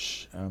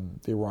huge.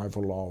 The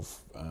arrival of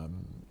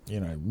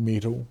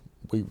metal.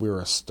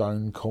 We're a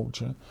stone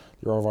culture.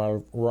 The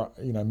arrival,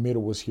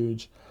 metal was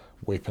huge.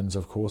 Weapons,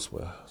 of course,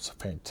 were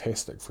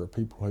fantastic for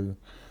people who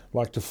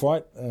like to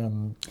fight.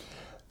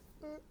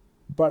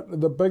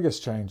 But the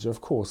biggest change, of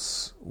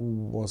course,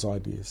 was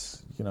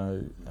ideas.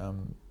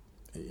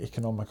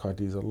 Economic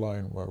ideas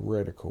alone were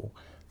radical.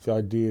 The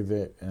idea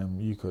that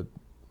you could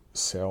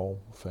sell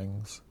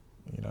things,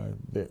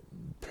 that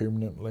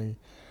permanently.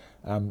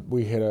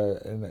 We had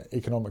an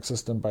economic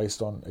system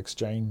based on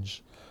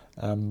exchange,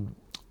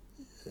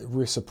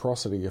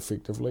 reciprocity,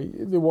 effectively.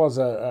 There was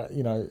a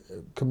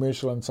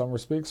commercial in some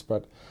respects,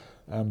 but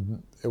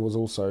it was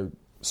also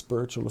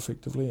spiritual,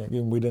 effectively.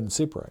 Again, we didn't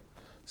separate.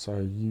 So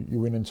you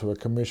went into a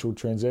commercial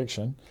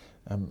transaction.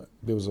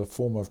 There was a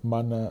form of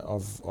mana,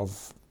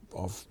 of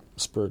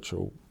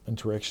spiritual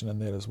interaction in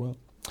that as well.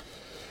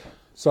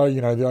 So,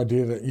 the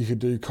idea that you could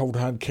do cold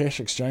hard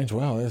cash exchange,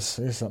 wow,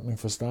 there's something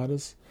for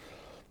starters.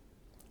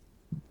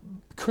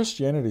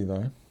 Christianity,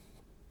 though,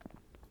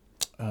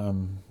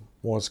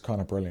 was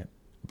kind of brilliant,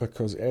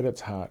 because at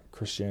its heart,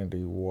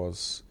 Christianity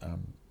was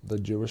the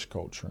Jewish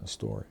culture and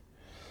story,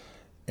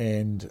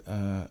 and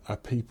a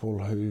people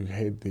who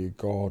had their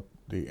God,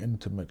 their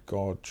intimate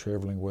God,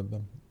 travelling with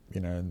them.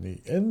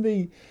 In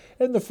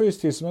the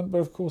First Testament, but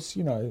of course,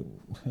 the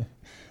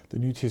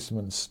New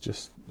Testament's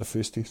just the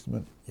First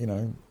Testament.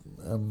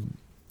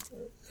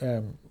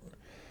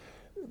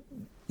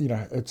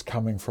 It's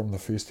coming from the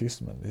First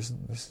Testament.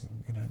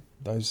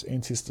 Those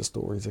ancestor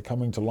stories are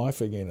coming to life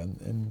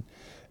again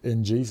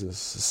in Jesus.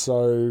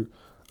 So,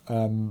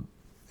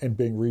 and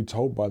being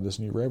retold by this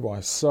new rabbi.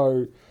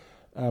 So,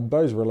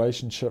 those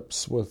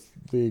relationships with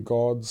their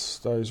gods,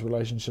 those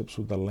relationships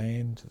with the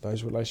land,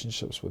 those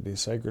relationships with their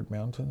sacred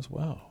mountains.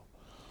 Wow.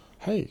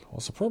 Hey,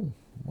 what's the problem?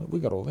 We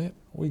got all that.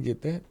 We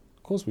get that.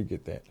 Of course we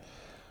get that.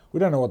 We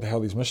don't know what the hell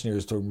these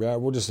missionaries are talking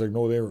about. We'll just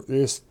ignore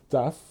their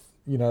stuff.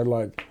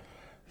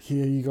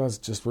 Here, you guys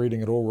just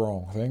reading it all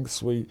wrong.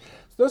 Thanks.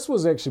 This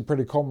was actually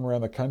pretty common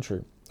around the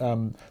country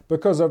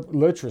because of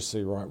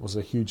literacy, right, was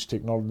a huge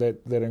technology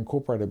that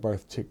incorporated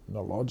both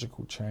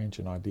technological change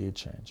and idea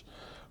change.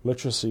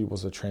 Literacy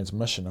was a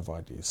transmission of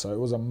ideas, so it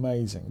was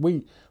amazing.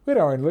 We had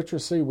our own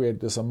literacy. We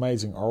had this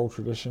amazing oral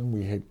tradition.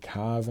 We had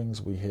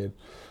carvings. We had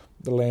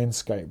the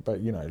landscape,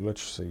 but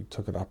literacy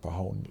took it up a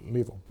whole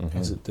level,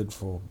 as it did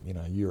for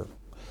Europe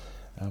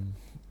in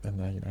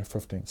the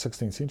 15th,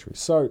 16th century.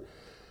 So.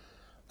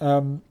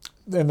 And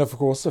of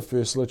course, the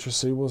first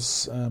literacy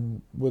was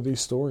were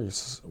these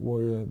stories,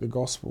 were the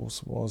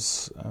Gospels,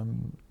 was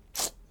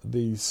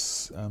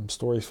these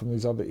stories from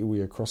these other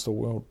iwi across the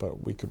world,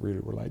 but we could really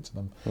relate to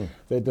them.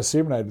 They're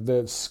disseminated.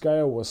 The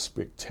scale was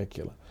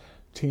spectacular.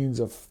 Tens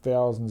of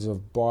thousands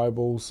of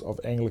Bibles, of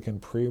Anglican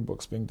prayer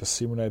books being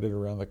disseminated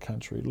around the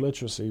country.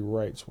 Literacy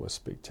rates were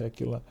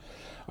spectacular.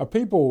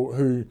 People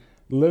who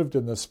lived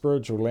in the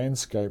spiritual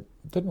landscape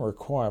didn't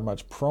require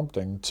much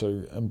prompting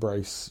to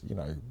embrace,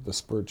 the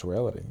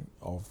spirituality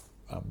of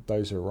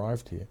those who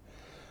arrived here,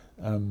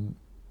 and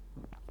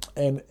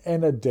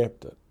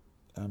adapt it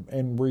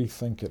and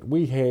rethink it.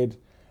 We had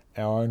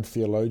our own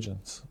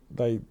theologians.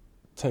 They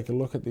take a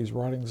look at these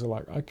writings. They're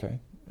like, okay,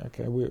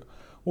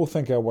 we'll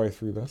think our way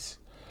through this.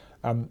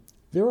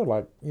 There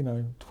are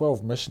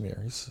 12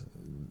 missionaries.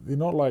 They're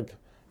not like,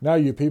 now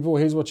you people,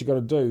 here's what you got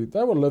to do.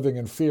 They were living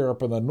in fear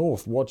up in the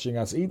north, watching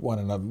us eat one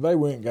another. They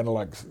weren't going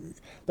to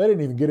they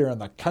didn't even get around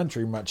the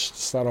country much to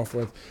start off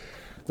with.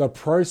 The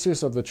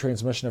process of the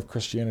transmission of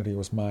Christianity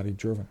was Māori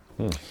driven.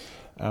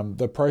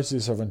 The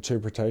process of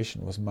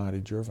interpretation was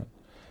Māori driven.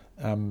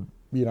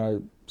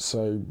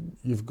 So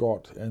you've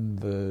got in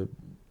the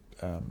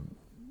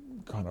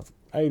kind of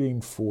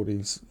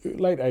 1840s,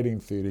 late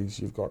 1830s,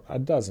 you've got a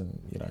dozen,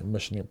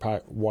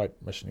 white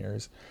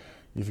missionaries.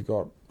 You've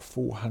got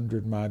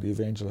 400 Māori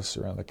evangelists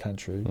around the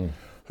country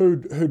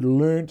who'd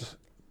learnt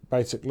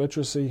basic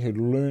literacy, who'd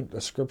learnt the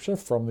scripture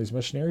from these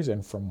missionaries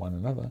and from one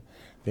another,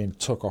 then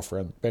took off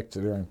back to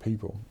their own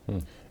people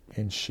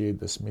and shared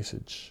this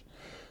message.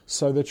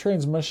 So the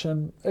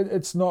transmission,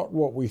 it's not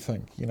what we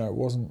think. It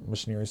wasn't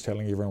missionaries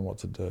telling everyone what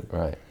to do.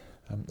 Right.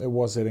 It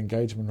was that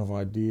engagement of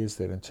ideas,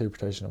 that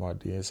interpretation of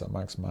ideas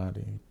amongst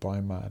Māori, by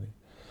Māori.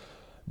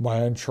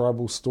 My own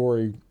tribal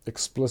story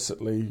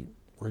explicitly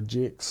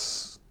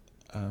rejects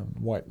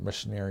white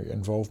missionary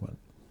involvement,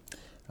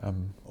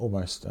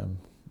 almost to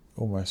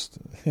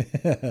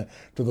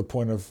the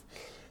point of,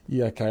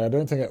 I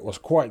don't think it was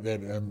quite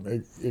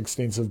that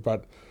extensive,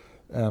 but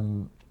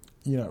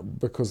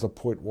because the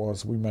point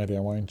was we made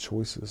our own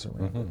choices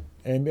around it.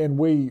 And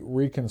we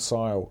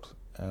reconciled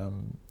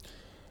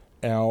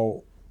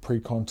our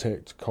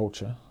pre-contact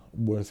culture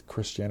with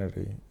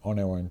Christianity on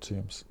our own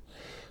terms.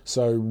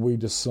 So we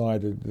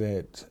decided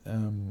that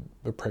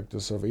the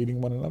practice of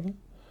eating one another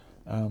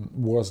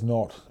was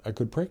not a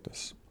good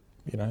practice.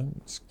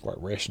 It's quite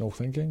rational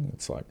thinking.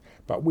 It's like,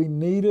 but we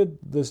needed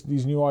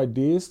these new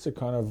ideas to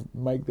kind of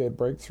make that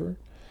breakthrough.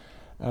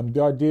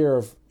 The idea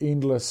of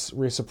endless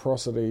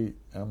reciprocity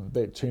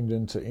that turned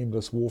into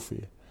endless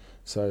warfare.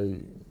 So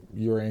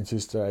your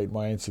ancestor ate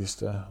my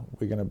ancestor.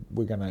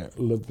 We're gonna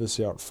live this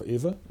out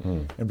forever,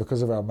 and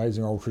because of our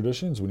amazing old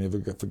traditions, we're never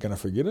going to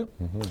forget it.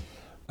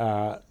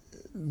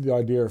 The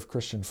idea of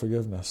Christian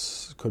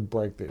forgiveness could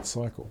break that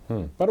cycle,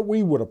 but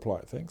we would apply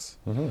it. Thanks,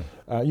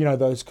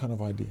 those kind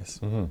of ideas.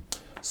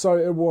 So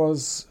it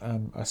was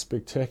a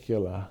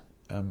spectacular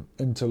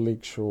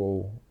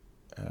intellectual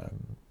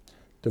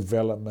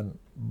development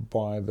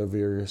by the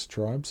various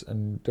tribes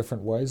in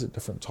different ways at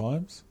different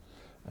times.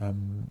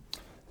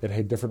 It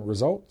had different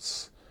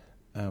results,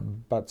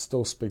 but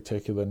still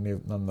spectacular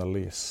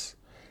nonetheless.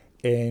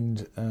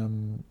 And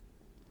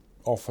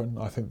often,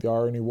 I think the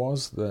irony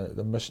was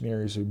the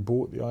missionaries who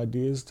brought the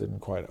ideas didn't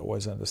quite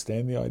always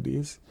understand the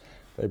ideas.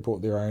 They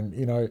brought their own,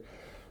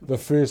 the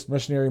first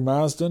missionary,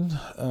 Marsden,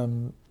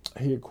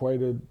 he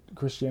equated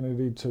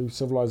Christianity to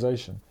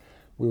civilization.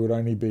 We would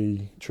only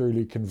be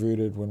truly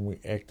converted when we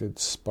acted,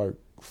 spoke,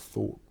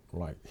 thought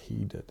like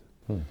he did.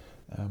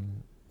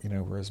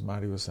 Whereas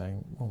Marty was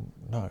saying, well,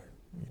 no,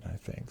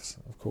 thanks,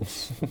 of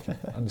course.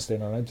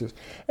 Understand our natures.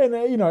 And,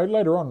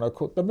 later on, of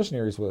course, the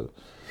missionaries were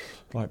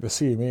like the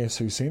CMS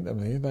who sent them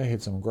there. They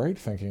had some great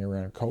thinking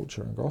around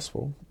culture and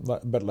gospel,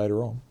 but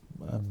later on,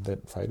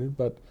 that faded.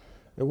 But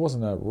it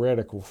wasn't a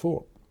radical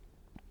thought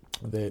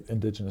that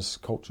Indigenous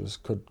cultures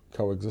could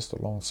coexist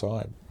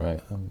alongside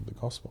the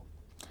gospel.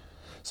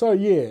 So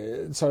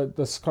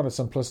this kind of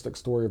simplistic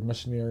story of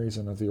missionaries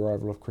and of the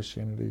arrival of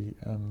Christianity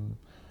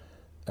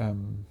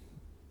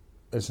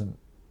isn't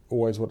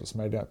always what it's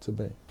made out to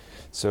be.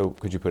 So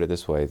could you put it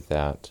this way,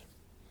 that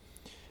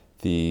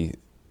the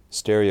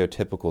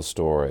stereotypical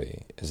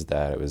story is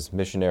that it was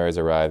missionaries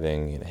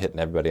arriving, hitting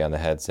everybody on the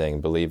head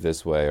saying, believe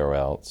this way or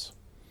else,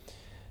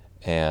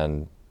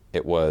 and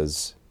it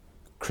was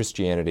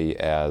Christianity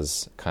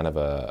as kind of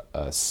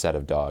a set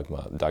of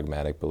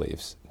dogmatic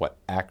beliefs. What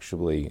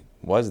actually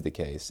was the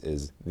case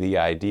is the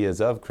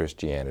ideas of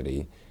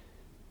Christianity,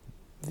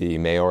 the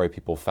Maori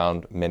people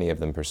found many of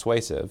them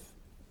persuasive.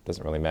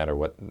 Doesn't really matter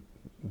what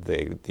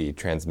the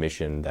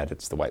transmission that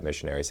it's the white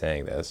missionary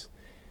saying this.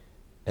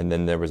 And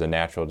then there was a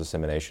natural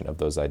dissemination of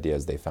those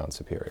ideas they found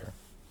superior.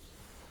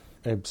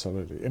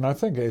 Absolutely. And I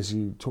think, as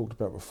you talked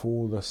about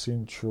before, the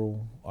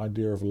central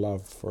idea of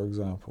love, for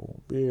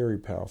example, very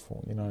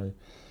powerful,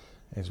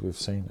 as we've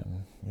seen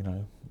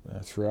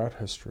throughout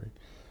history.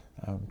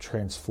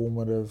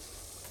 Transformative,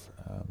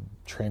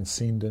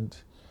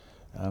 transcendent,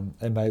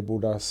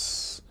 enabled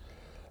us.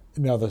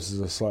 Now this is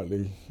a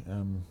slightly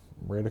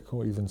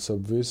radical, even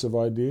subversive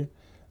idea.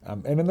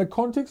 And in the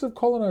context of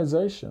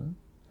colonization,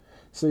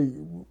 see,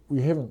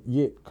 we haven't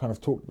yet kind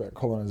of talked about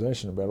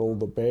colonization, about all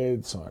the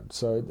bad side.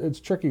 So it's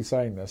tricky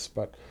saying this,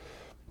 but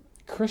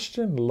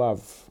Christian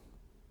love,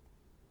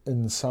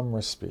 in some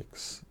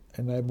respects,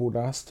 enabled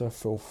us to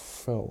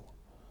fulfill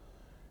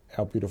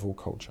our beautiful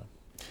culture.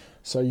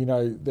 So,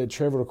 they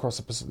travelled across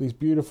the Pacific, these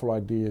beautiful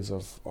ideas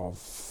of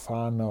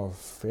fun, of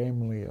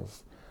family,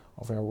 of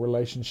our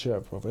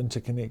relationship, of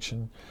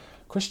interconnection.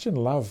 Christian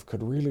love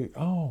could really,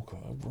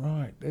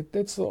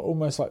 that's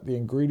almost like the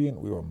ingredient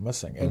we were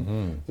missing.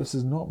 And this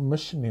is not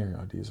missionary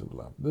ideas of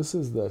love. This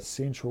is the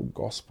central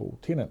gospel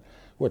tenet,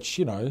 which,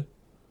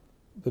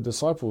 the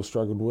disciples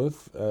struggled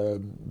with.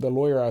 The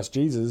lawyer asked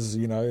Jesus,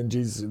 and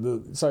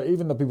Jesus, so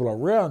even the people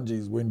around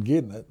Jesus weren't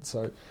getting it.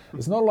 So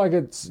it's not like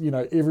it's,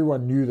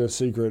 everyone knew the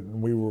secret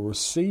and we were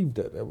received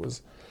it. It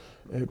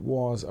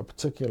was a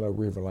particular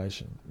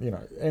revelation,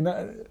 and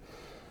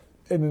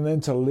an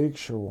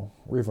intellectual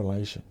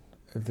revelation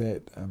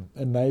that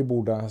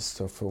enabled us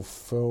to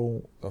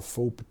fulfill the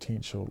full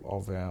potential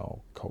of our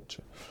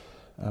culture.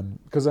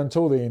 Because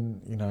until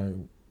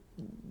then,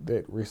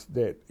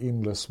 that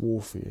endless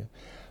warfare.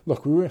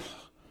 Look, we were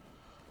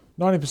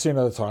 90%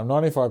 of the time,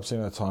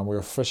 95% of the time, we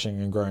were fishing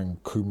and growing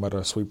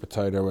kumara, sweet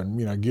potato, and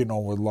getting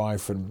on with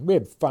life, and we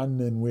had fun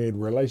and we had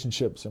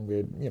relationships, and we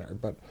had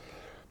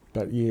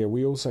but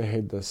we also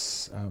had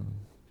this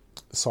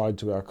side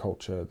to our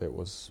culture that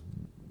was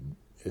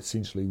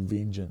essentially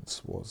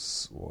vengeance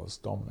was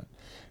dominant,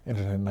 and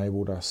it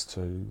enabled us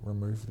to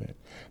remove that.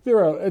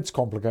 It's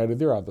complicated.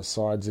 There are other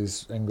sides.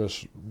 There's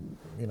English,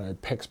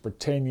 Pax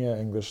Britannia,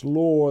 English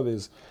law.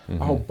 There's a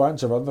whole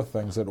bunch of other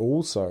things that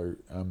also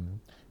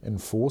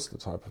enforce the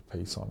type of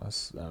peace on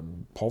us.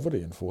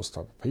 Poverty enforced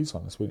type of peace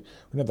on us. We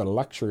don't have the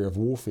luxury of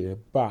warfare,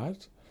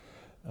 but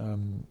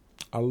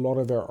a lot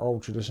of our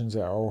old traditions,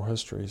 our old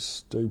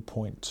histories, do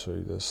point to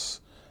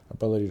this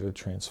ability to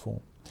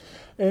transform.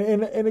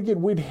 And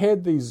again, we'd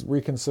had these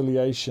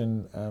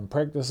reconciliation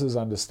practices,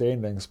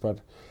 understandings, but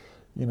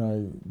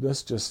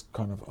this just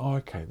kind of,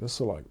 okay, this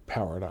will like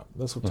power it up.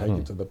 This will take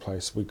it to the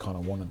place we kind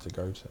of wanted to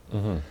go to.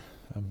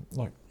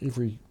 Like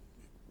every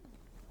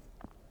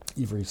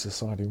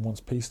society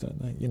wants peace,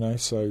 don't they?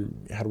 So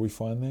how do we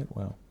find that?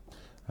 Well,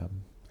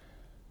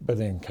 but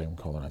then came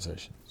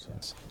colonization.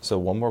 So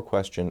one more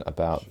question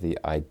about the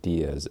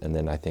ideas, and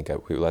then I think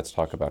let's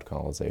talk about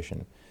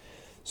colonization.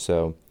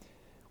 So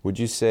would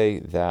you say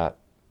that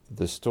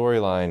the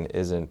storyline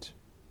isn't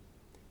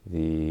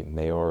the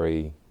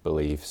Maori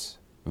beliefs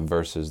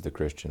versus the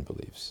Christian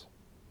beliefs,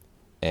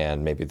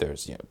 and maybe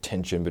there's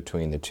tension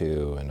between the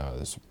two, and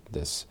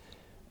this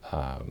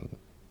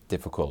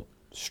difficult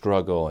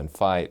struggle and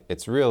fight?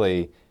 It's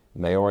really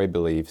Maori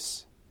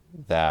beliefs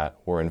that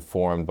were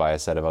informed by a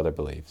set of other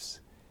beliefs,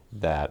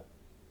 that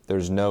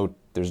there's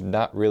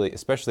not really,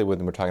 especially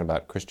when we're talking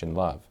about Christian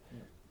love,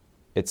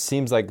 it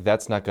seems like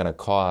that's not going to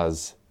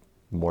cause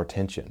more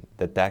tension,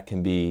 that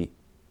can be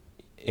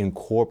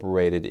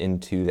incorporated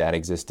into that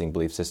existing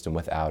belief system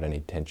without any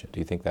tension. Do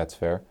you think that's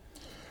fair?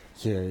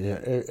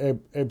 Yeah,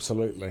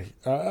 absolutely.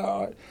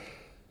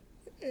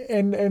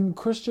 And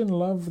Christian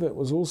love that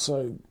was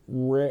also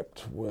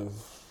wrapped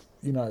with,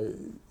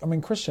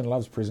 Christian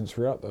love's present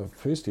throughout the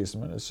First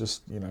Testament. It's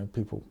just,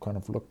 people kind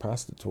of look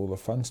past it to all the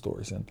fun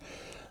stories.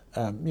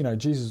 And,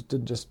 Jesus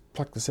didn't just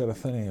pluck this out of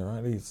thin air,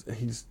 right?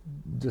 He's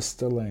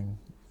distilling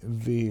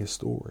their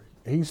story.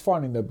 He's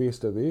finding the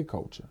best of their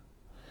culture.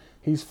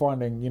 He's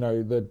finding,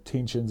 the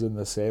tensions in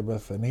the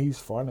Sabbath, and he's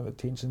finding the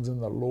tensions in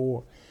the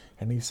law.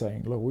 And he's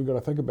saying, look, we've got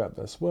to think about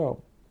this.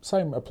 Well,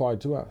 same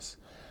applied to us.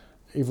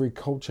 Every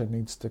culture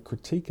needs to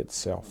critique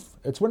itself.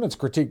 It's when it's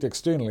critiqued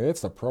externally,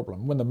 that's the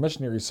problem. When the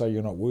missionaries say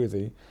you're not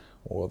worthy,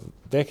 or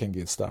that can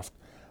get stuffed.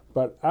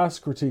 But us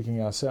critiquing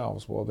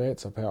ourselves, well,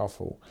 that's a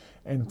powerful.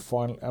 And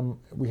finally,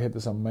 we had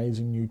this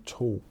amazing new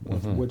tool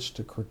with which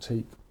to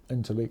critique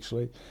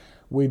intellectually.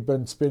 We'd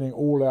been spending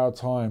all our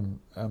time,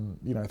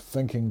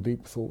 thinking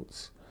deep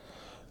thoughts.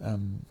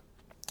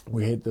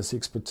 We had this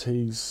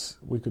expertise.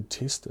 We could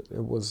test it.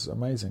 It was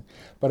amazing.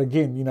 But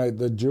again,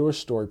 the Jewish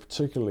story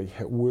particularly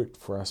had worked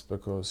for us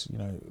because,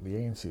 the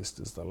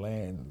ancestors, the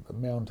land, the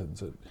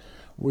mountains.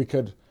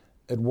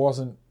 It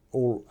wasn't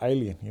all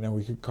alien.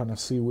 We could kind of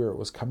see where it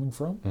was coming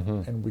from,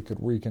 and we could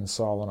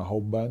reconcile on a whole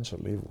bunch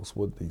of levels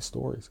with these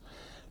stories.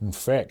 In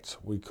fact,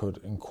 we could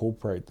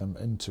incorporate them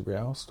into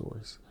our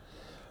stories.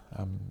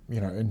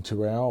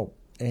 Into our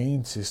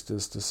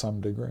ancestors to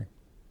some degree.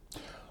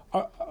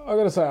 I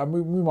got to say,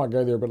 we might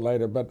go there a bit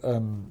later, but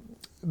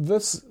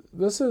this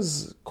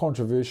is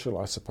controversial,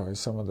 I suppose,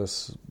 some of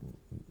this,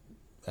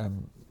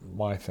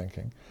 my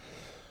thinking,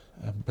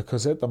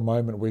 because at the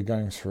moment we've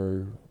been going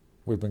through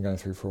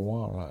for a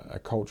while, a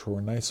cultural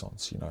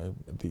renaissance,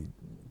 the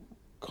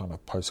kind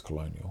of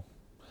post-colonial.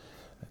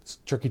 It's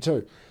tricky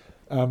too.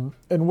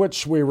 In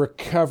which we're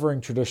recovering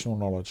traditional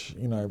knowledge,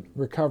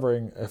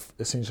 recovering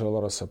essentially a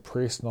lot of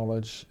suppressed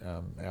knowledge.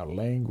 Our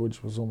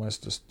language was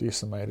almost just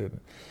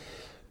decimated.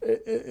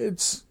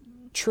 It's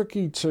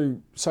tricky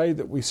to say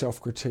that we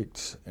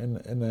self-critiqued in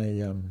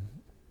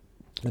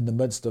the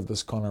midst of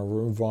this kind of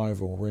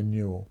revival,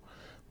 renewal,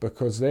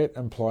 because that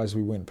implies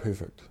we weren't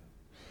perfect.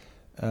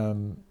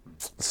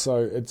 So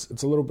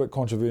it's a little bit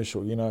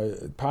controversial.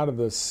 Part of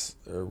this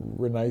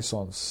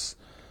renaissance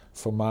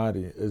for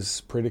Māori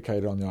is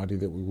predicated on the idea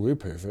that we were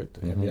perfect,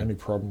 and the only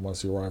problem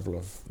was the arrival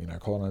of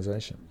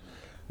colonization.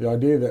 The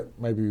idea that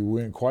maybe we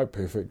weren't quite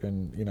perfect,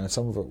 and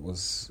some of it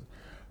was,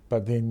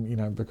 but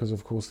then because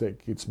of course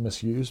that gets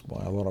misused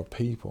by a lot of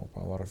people,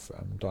 by a lot of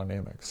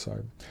dynamics.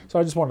 So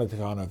I just wanted to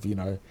kind of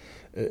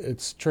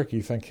it's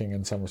tricky thinking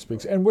in some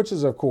respects, and which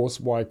is of course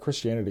why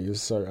Christianity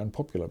is so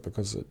unpopular,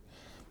 because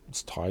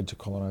it's tied to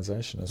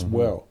colonization as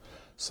well.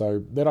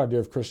 So that idea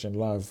of Christian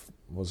love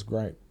was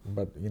great,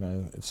 but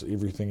it's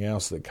everything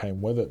else that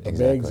came with it. The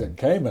bags that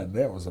came in,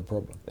 that was the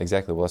problem.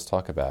 Exactly. Well, let's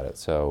talk about it.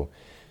 So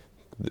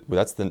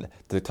that's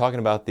talking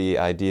about the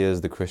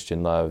ideas. The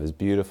Christian love is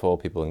beautiful.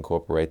 People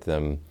incorporate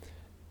them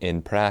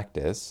in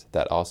practice.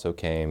 That also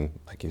came,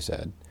 like you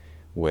said,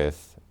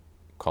 with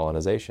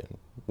colonization,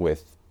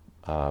 with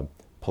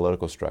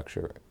political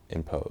structure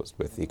imposed,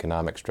 with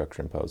economic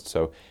structure imposed.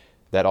 So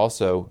that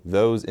also,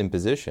 those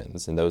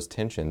impositions and those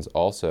tensions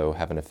also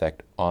have an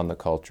effect on the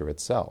culture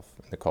itself,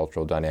 the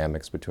cultural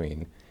dynamics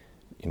between,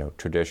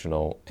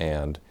 traditional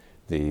and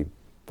the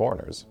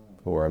foreigners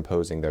who are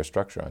imposing their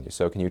structure on you.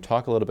 So can you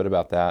talk a little bit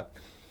about that?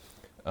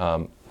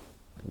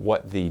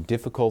 What the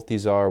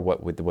difficulties are,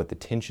 what the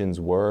tensions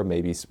were,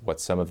 maybe what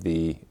some of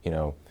the,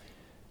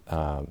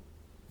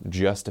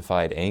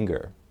 justified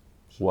anger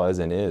was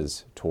and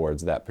is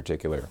towards that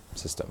particular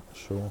system.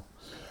 Sure.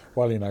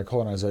 Well,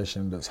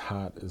 colonization at its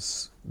heart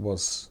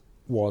was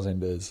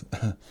and is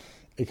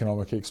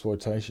economic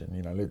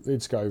exploitation.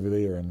 Let's go over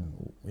there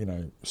and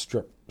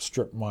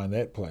strip mine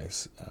that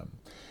place.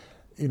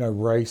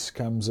 Race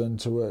comes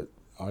into it,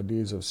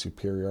 ideas of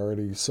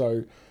superiority.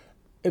 So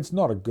it's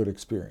not a good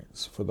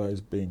experience for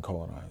those being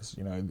colonized.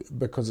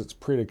 Because it's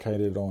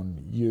predicated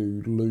on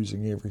you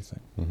losing everything,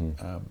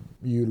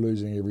 you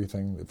losing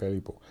everything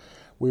valuable.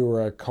 We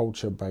were a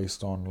culture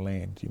based on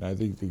land.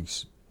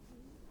 These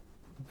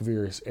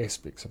various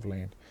aspects of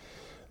land.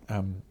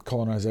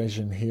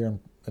 Colonisation here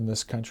in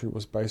this country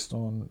was based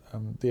on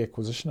the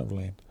acquisition of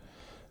land,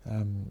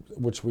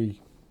 which we're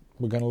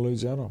going to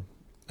lose out on,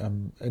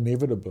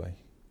 inevitably,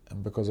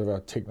 because of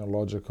our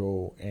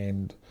technological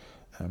and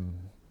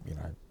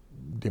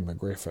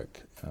demographic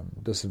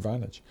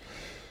disadvantage.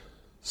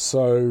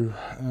 So,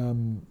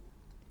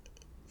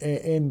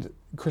 and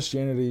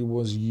Christianity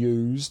was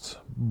used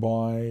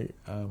by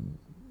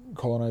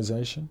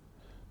colonisation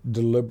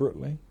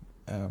deliberately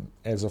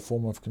as a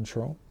form of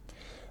control.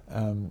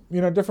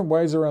 Different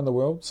ways around the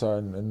world. So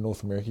in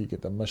North America, you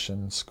get the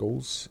mission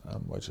schools,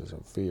 which is a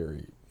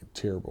very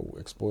terrible,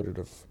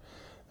 exploitative.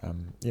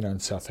 In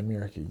South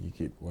America, you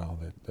get,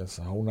 that's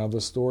a whole other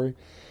story.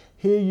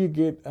 Here you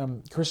get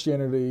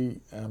Christianity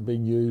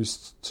being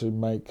used to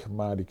make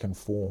Māori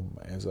conform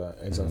as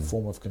a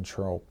form of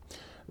control.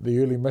 The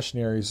early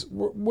missionaries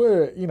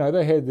were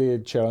they had their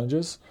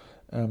challenges,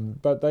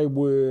 but they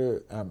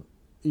were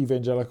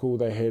evangelical.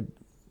 They had,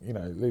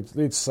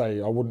 let's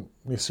say, I wouldn't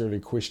necessarily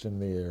question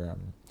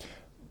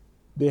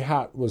their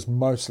heart was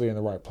mostly in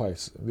the right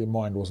place. Their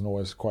mind wasn't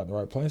always quite in the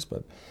right place,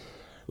 but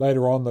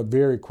later on,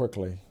 very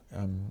quickly,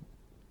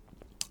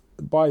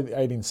 by the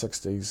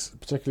 1860s,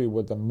 particularly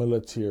with the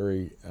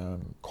military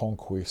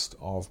conquest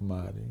of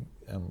Māori,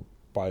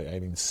 by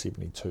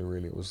 1872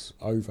 really it was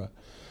over,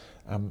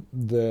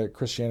 the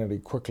Christianity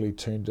quickly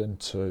turned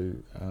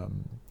into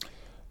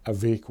a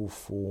vehicle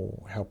for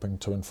helping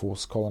to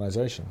enforce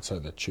colonisation. So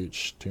the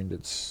church turned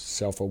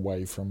itself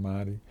away from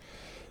Māori.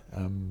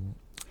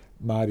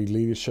 Māori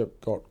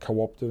leadership got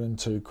co-opted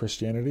into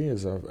Christianity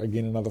as,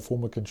 again, another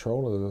form of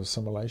control, of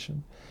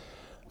assimilation.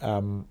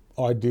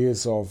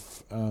 Ideas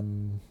of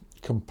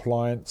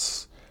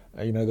compliance.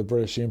 The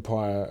British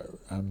Empire,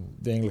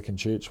 the Anglican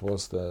Church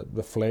was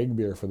the flag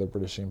bearer for the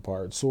British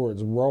Empire. It saw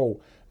its role.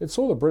 It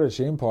saw the British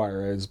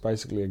Empire as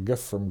basically a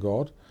gift from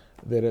God,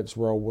 that its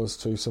role was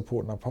to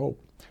support and uphold.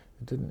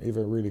 It didn't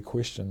ever really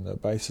question the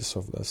basis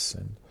of this.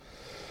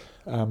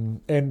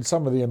 And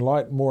some of the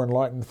more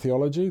enlightened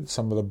theology,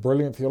 some of the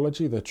brilliant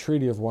theology, the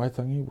Treaty of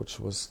Waitangi, which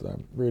was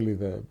really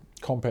the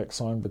compact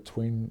signed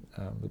between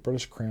the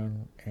British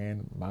Crown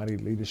and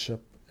Māori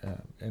leadership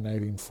in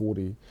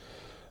 1840,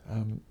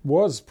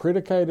 was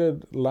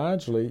predicated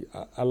largely,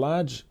 a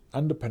large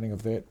underpinning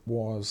of that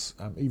was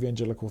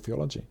evangelical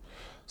theology.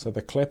 So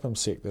the Clapham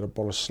sect that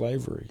abolished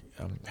slavery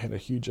had a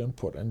huge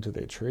input into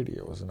that treaty.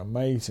 It was an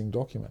amazing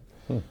document,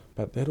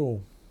 but that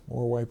all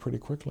wore away pretty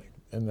quickly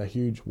in the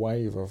huge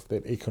wave of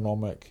that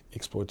economic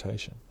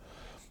exploitation.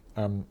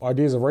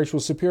 Ideas of racial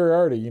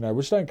superiority,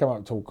 which don't come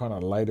up till kind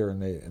of later in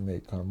their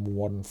kind of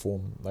modern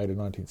form, later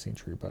 19th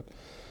century, but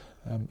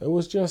it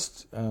was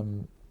just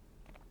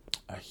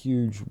a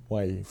huge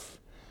wave.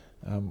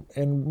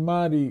 And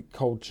Māori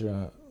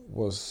culture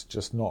was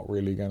just not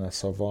really going to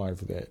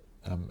survive that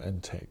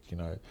intact,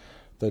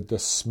 the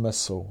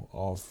dismissal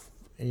of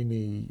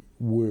any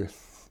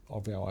worth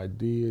of our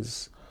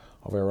ideas,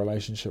 of our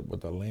relationship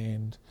with the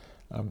land.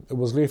 It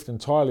was left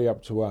entirely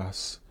up to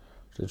us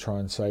to try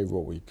and save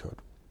what we could.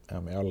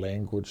 Our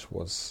language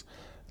was,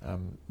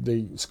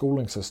 the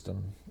schooling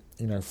system,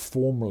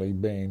 formally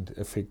banned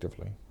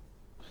effectively.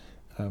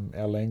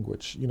 Our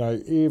language,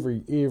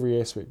 every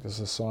aspect of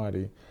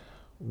society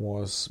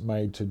was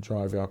made to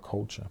drive our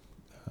culture,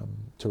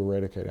 to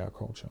eradicate our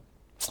culture.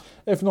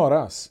 If not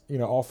us,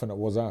 often it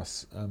was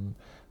us.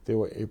 There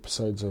were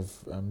episodes of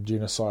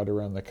genocide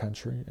around the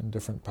country, in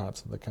different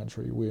parts of the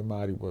country, where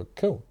Māori were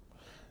killed,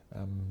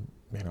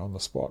 on the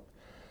spot.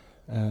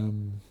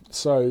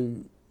 So,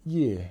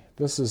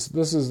 this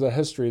is the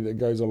history that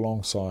goes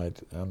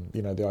alongside,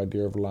 the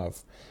idea of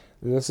love.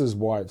 This is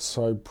why it's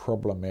so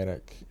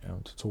problematic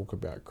to talk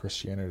about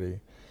Christianity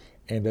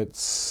and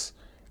its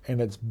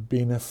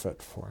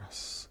benefit for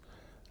us,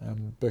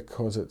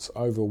 because it's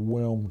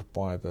overwhelmed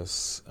by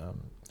this.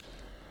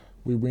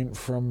 We went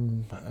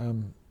from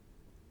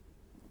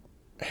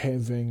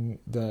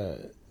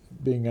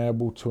being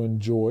able to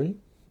enjoy,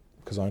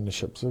 because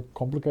ownership's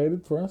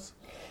complicated for us,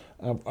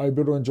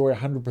 able to enjoy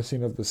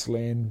 100% of this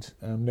land.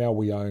 Now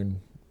we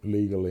own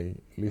legally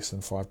less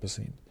than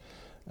 5%.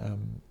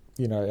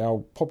 Our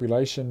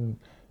population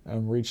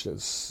reached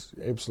its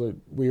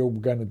absolute, we're all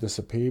going to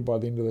disappear by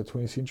the end of the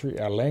 20th century.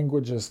 Our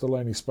language is still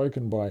only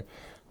spoken by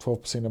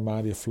 12% of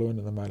Māori are fluent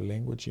in the Māori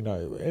language,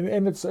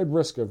 and it's at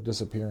risk of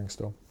disappearing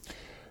still.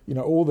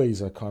 All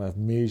these are kind of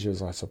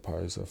measures, I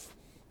suppose,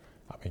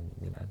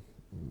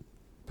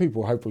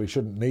 people hopefully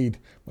shouldn't need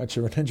much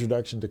of an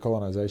introduction to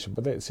colonisation,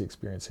 but that's the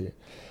experience here.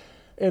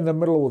 In the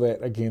middle of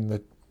that, again,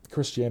 the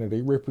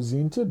Christianity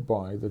represented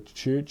by the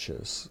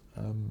churches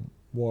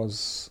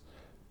was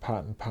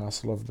part and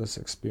parcel of this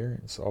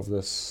experience, of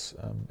this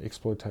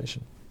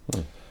exploitation.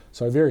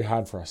 So very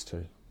hard for us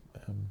to,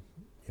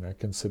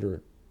 consider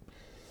it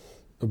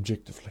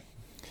objectively.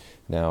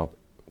 Now,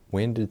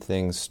 when did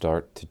things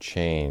start to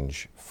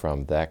change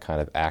from that kind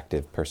of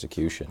active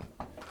persecution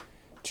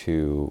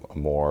to a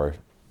more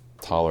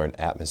tolerant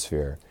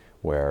atmosphere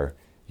where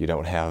you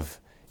don't have,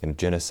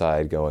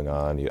 genocide going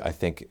on. I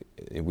think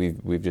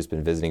we've just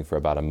been visiting for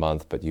about a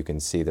month, but you can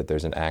see that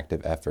there's an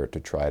active effort to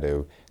try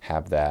to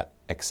have that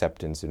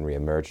acceptance and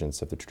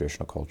reemergence of the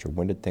traditional culture.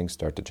 When did things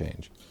start to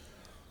change?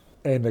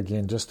 And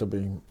again, just to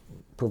be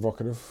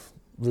provocative,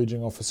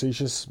 verging off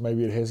facetious,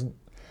 maybe it hasn't.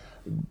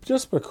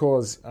 Just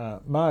because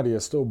Māori are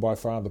still by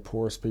far the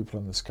poorest people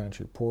in this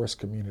country, poorest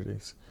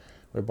communities.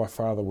 We're by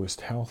far the worst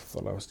health,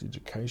 the lowest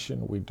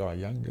education, we die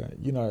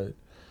younger.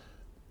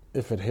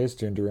 If it has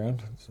turned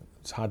around,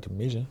 it's hard to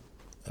measure.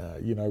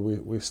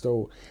 We're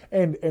still...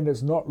 And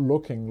it's not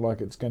looking like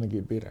it's going to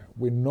get better.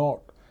 We're not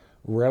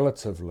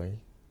relative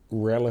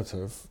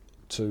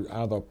to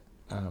other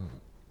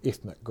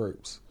ethnic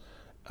groups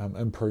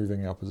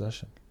improving our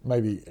position.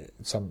 Maybe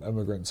some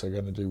immigrants are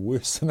going to do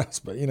worse than us,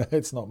 but,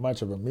 it's not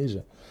much of a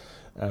measure.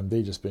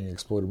 They're just being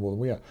exploited more than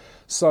we are.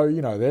 So,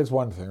 that's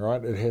one thing,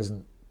 right? It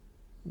hasn't...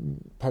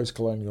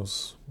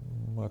 Post-colonial's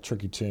a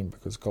tricky term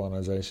because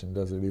colonisation,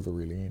 does it ever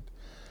really end?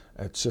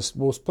 It's just,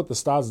 we'll put the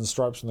stars and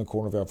stripes in the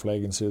corner of our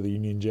flag instead of the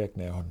Union Jack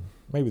now, and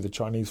maybe the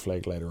Chinese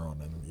flag later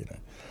on,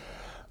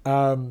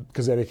 and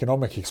because that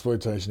economic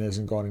exploitation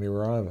hasn't gone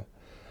anywhere either.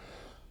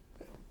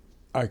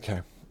 Okay,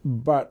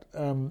 but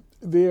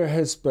there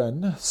has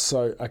been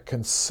a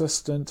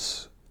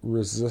consistent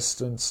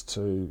resistance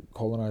to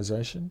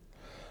colonisation.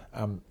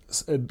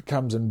 It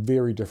comes in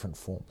very different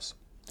forms.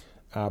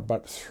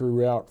 But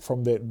throughout,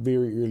 from that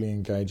very early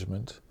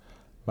engagement,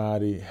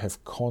 Māori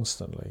have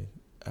constantly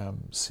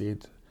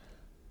said,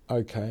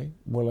 okay,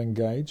 we'll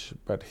engage,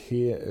 but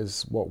here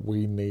is what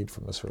we need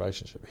from this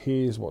relationship.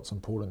 Here's what's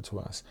important to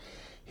us.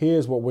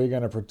 Here's what we're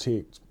going to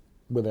protect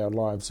with our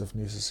lives if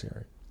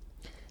necessary.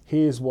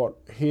 Here's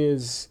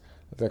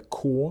the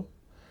core.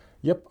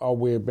 Yep, I'll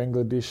wear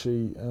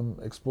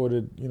Bangladeshi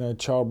exploited,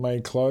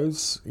 child-made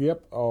clothes.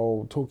 Yep,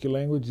 I'll talk your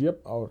language.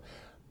 Yep,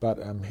 but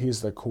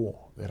here's the core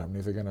that I'm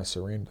never going to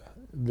surrender.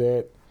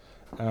 That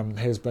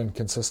has been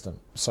consistent.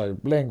 So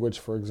language,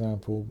 for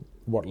example,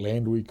 what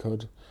land we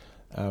could,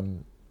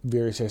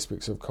 various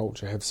aspects of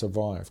culture have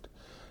survived.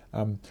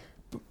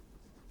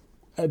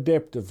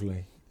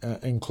 Adaptively,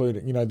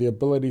 including, the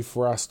ability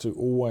for us to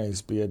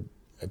always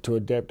to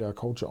adapt our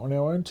culture on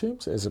our own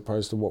terms as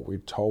opposed to what we're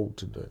told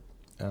to do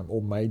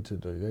or made to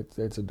do.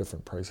 That's a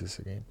different process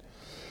again.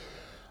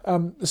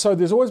 So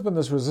there's always been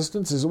this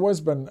resistance. There's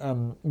always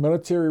been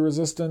military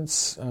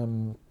resistance,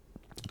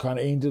 kind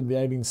of ended in the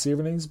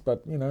 1870s,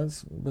 but,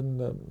 it's been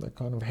the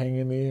kind of hang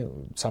in there.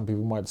 Some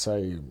people might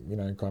say,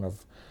 kind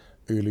of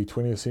early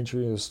 20th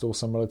century, there's still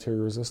some military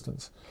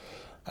resistance.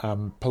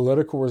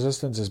 Political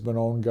resistance has been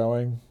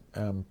ongoing.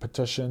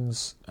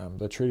 Petitions,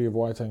 the Treaty of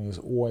Waitangi has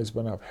always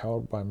been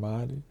upheld by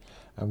Māori.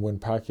 And when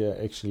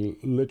Pākehā actually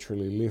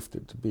literally left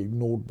it to be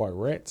ignored by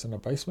rats in a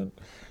basement,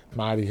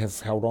 Māori have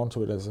held on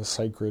to it as a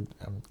sacred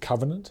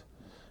covenant,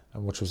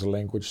 which was a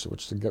language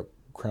which the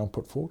Crown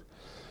put forward.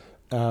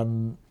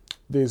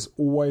 There's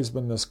always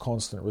been this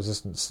constant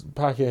resistance.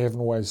 Pākehā haven't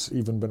always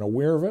even been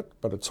aware of it,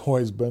 but it's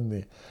always been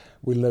there.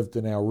 We lived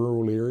in our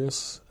rural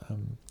areas.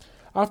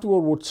 After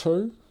World War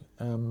II,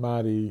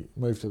 Māori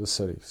moved to the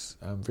cities,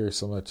 very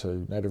similar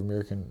to Native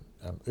American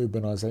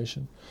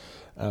urbanisation.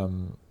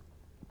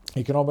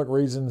 Economic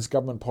reasons,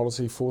 government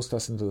policy forced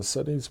us into the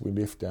cities. We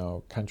left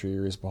our country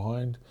areas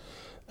behind.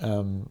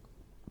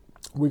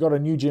 We got a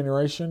new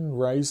generation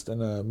raised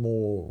in a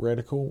more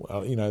radical,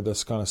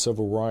 this kind of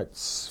civil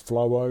rights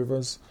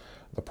flow-overs.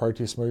 The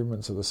protest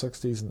movements of the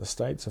 60s in the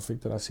States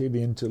affected us here.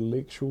 The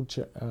intellectual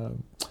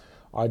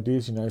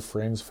ideas,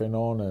 Frantz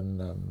Fanon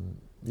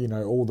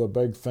and, all the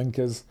big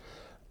thinkers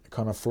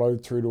kind of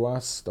flowed through to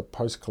us. The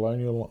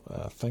post-colonial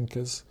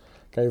thinkers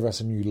gave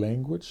us a new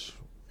language.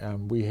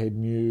 We had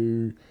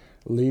new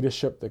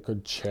leadership that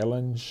could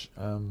challenge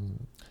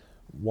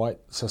white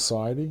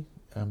society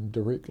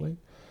directly.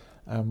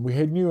 We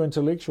had new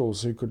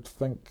intellectuals who could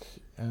think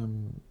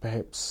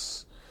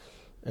perhaps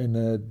in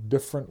a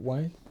different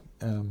way.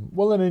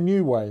 In a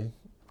new way,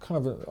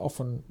 kind of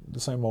often the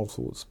same old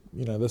thoughts,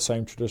 the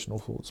same traditional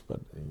thoughts,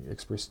 but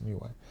expressed in a new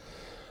way.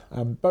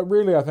 But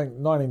really, I think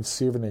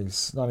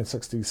 1960s,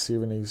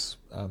 70s,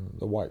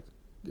 the white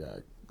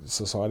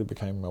society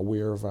became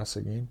aware of us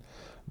again.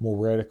 More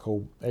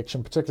radical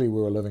action, particularly we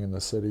were living in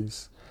the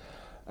cities.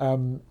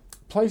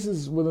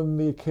 Places within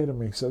the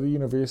academy, so the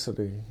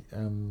university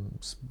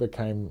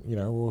became,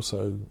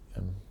 also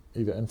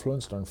either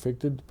influenced or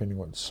infected, depending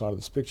what side of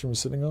the spectrum you're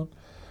sitting on,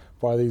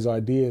 by these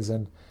ideas.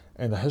 And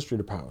the history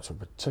departments were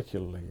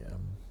particularly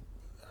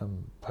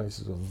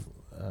places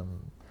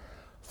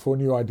for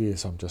new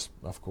ideas. I'm just,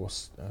 of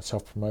course,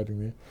 self-promoting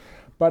there.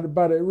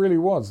 But it really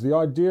was. The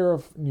idea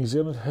of New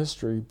Zealand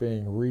history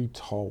being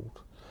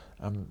retold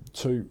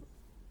to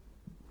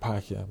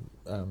Pākehā,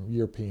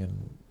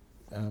 European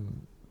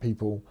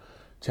people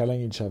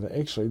telling each other,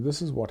 actually,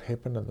 this is what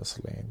happened in this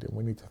land and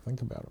we need to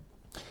think about it.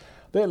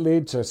 That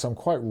led to some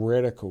quite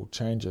radical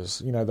changes.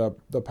 The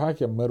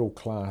Pākehā middle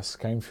class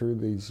came through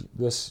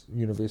this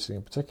university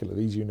in particular,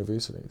 these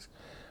universities,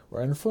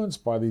 were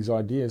influenced by these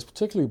ideas,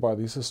 particularly by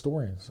these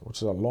historians, which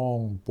is a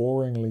long,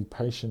 boringly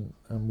patient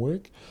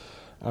work.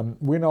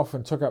 went off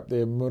and took up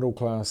their middle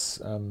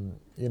class,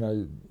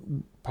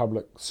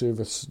 public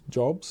service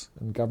jobs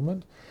in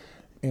government.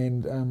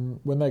 And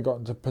when they got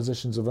into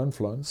positions of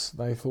influence,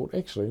 they thought,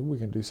 actually, we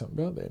can do something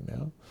about that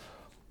now.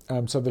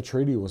 So the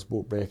treaty was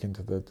brought back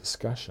into the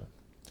discussion.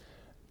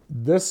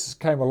 This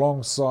came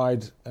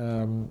alongside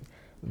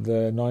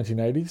the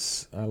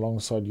 1980s,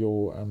 alongside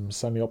your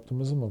sunny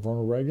optimism of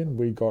Ronald Reagan.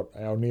 We got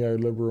our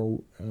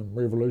neoliberal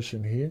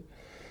revolution here.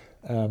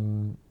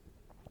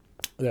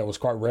 That was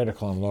quite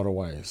radical in a lot of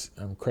ways.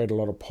 Created a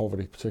lot of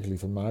poverty, particularly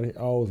for Māori.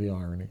 Oh, the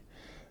irony.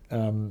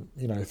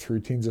 Threw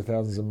tens of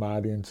thousands of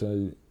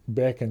Māori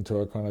back into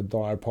a kind of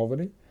dire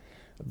poverty.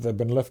 They've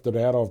been lifted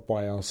out of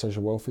by our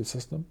social welfare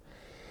system.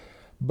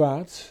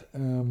 But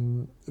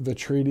the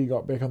treaty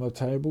got back on the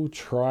table.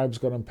 Tribes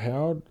got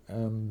empowered.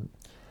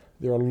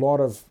 There are a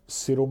lot of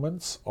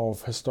settlements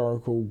of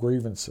historical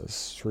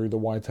grievances through the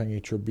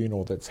Waitangi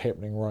Tribunal that's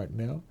happening right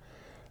now.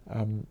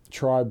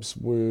 Tribes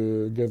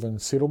were given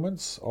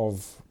settlements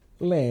of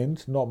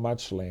land, not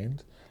much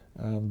land,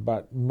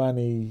 but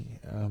money,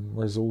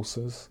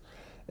 resources.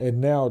 And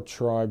now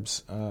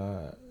tribes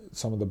are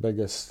some of the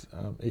biggest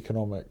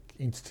economic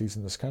entities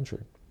in this country.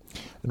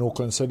 In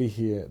Auckland City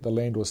here, the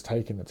land was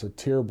taken. It's a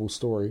terrible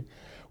story,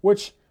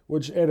 which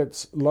at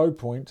its low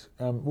point,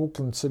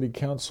 Auckland City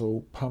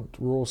Council pumped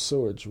raw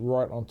sewage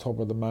right on top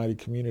of the Māori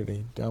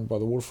community down by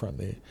the waterfront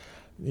there.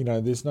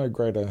 There's no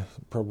greater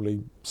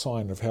probably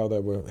sign of how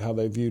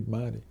they viewed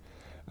Māori.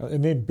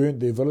 And then burnt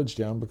their village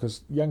down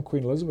because young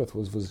Queen Elizabeth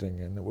was visiting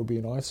and it would be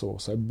an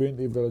eyesore. So burnt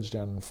their village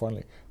down, and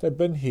finally they've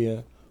been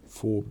here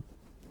for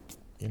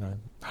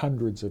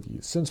hundreds of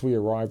years since we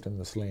arrived in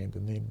this land.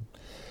 And then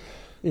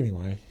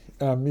anyway,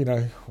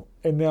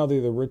 and now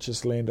they're the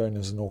richest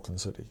landowners in Auckland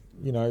City,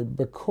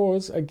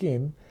 because,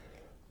 again,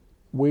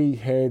 we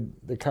had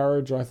the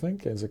courage, I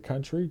think, as a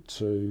country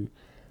to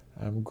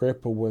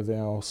grapple with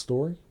our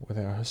story, with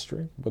our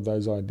history, with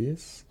those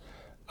ideas,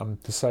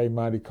 to say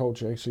Māori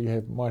culture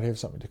actually might have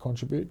something to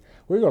contribute.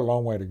 We've got a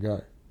long way to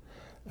go.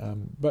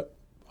 But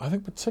I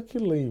think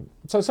particularly,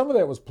 so some of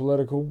that was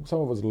political,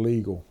 some of it was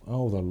legal.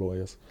 Oh, the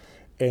lawyers,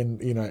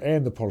 and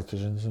the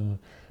politicians,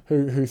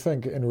 who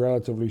think in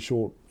relatively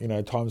short,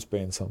 time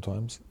spans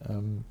sometimes.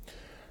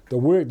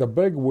 The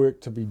big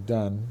work to be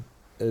done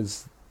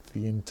is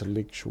the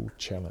intellectual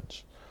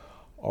challenge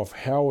of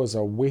how, as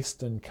a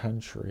Western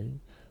country,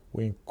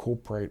 we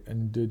incorporate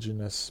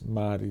Indigenous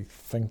Māori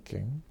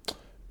thinking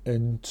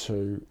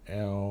into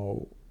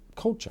our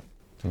culture.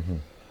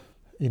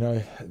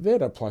 Mm-hmm.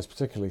 That applies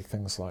particularly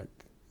things like,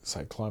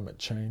 say, climate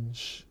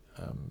change,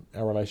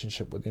 our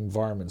relationship with the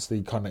environment's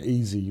the kind of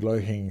easy,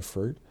 low-hanging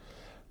fruit.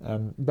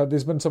 But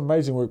there's been some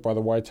amazing work by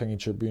the Waitangi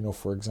Tribunal,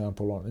 for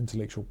example, on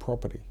intellectual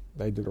property.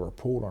 They did a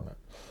report on it.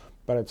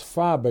 But it's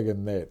far bigger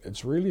than that.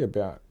 It's really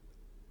about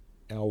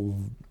our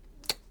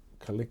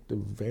collective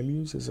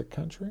values as a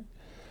country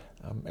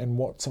and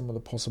what some of the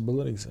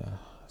possibilities are.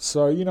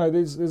 So,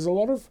 there's a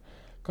lot of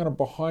kind of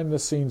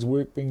behind-the-scenes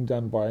work being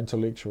done by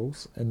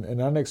intellectuals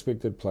in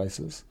unexpected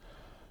places,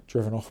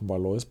 driven often by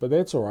lawyers. But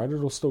that's all right.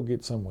 It'll still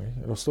get somewhere.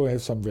 It'll still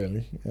have some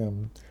value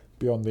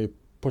beyond their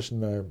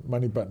pushing the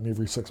money button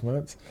every 6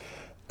 minutes.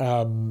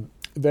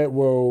 That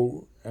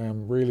will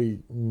really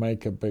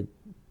make a big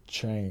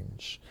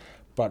change.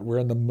 But we're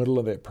in the middle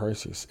of that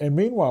process. And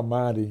meanwhile,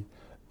 Māori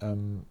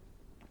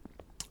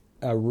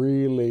are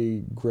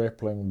really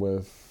grappling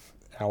with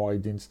our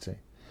identity.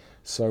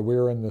 So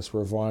we're in this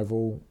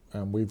revival.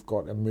 We've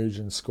got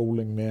immersion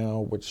schooling now,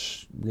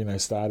 which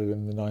started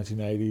in the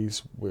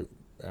 1980s.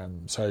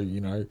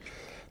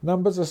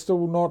 Numbers are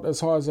still not as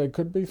high as they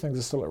could be. Things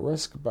are still at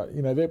risk. But,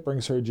 that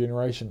brings through a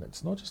generation.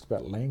 It's not just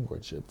about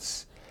language.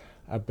 It's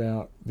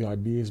about the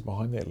ideas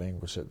behind that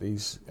language, that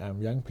these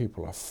young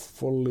people are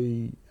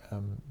fully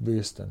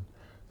versed in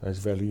those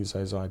values,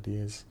 those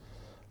ideas.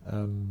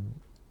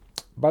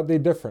 But they're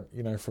different,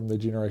 from the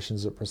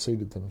generations that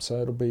preceded them.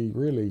 So it'll be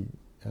really...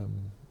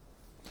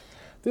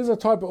 there's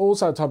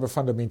also a type of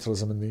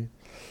fundamentalism in there.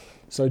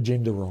 So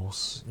gender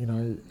roles,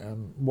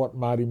 what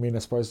Māori men are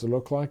supposed to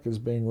look like is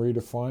being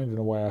redefined in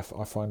a way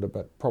I find a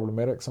bit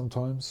problematic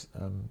sometimes.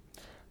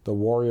 The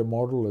warrior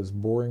model is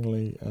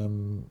boringly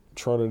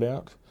trotted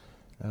out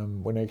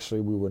when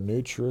actually we were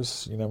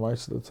nurturers,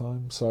 most of the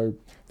time. So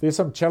there's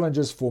some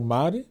challenges for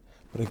Māori,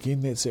 but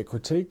again, that's that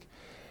critique.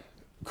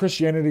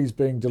 Christianity is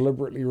being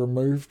deliberately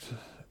removed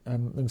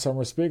in some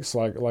respects,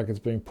 like it's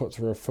being put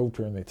through a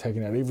filter and they're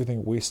taking out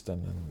everything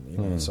Western,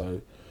 and so...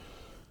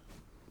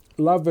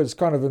 Love is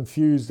kind of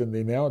infused in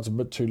there now. It's a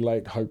bit too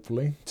late,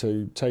 hopefully,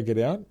 to take it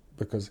out,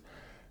 because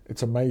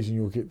it's amazing.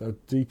 You'll get the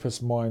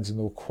deepest minds and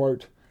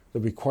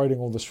they'll be quoting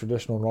all this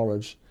traditional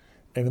knowledge,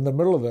 and in the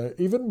middle of it,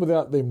 even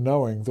without them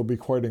knowing, they'll be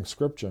quoting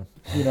scripture,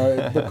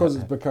 because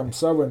it's become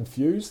so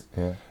infused.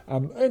 Yeah.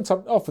 And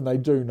often they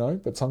do know,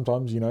 but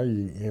sometimes, you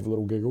have a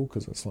little giggle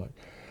because it's like,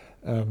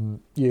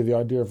 the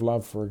idea of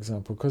love, for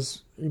example,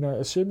 because,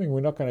 assuming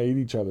we're not going to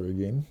eat each other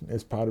again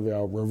as part of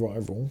our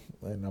revival,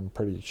 and I'm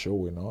pretty sure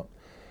we're not,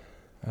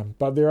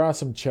 but there are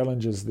some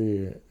challenges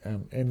there,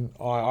 and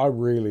I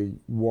really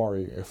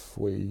worry if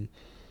we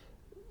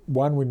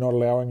one, we're not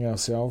allowing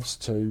ourselves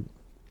to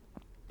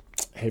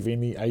have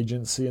any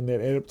agency in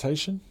that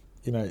adaptation.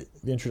 The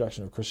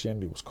introduction of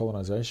Christianity was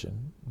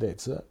colonization.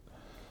 That's it.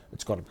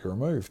 It's got to be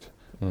removed.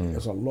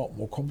 It's a lot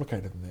more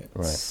complicated than that.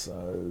 Right.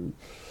 So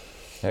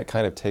that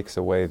kind of takes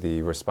away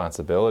the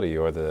responsibility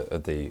or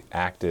the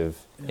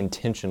active,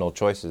 intentional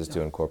choices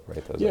to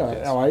incorporate those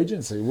ideas. Our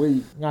agency.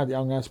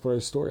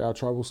 Our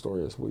tribal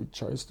story is we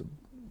chose to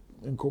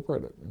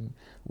incorporate it, and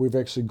we've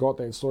actually got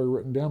that story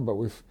written down, but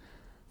we've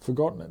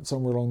forgotten it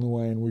somewhere along the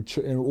way,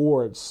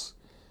 or it's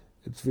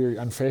very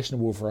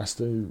unfashionable for us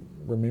to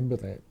remember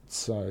that.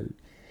 So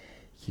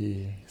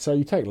so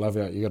you take love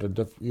out, you got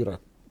a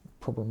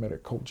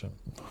problematic culture.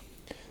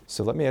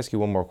 So let me ask you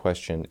one more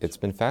question. It's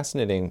been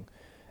fascinating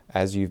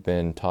as you've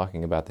been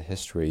talking about the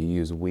history. You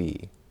use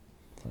we,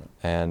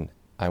 and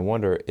I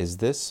wonder, is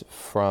this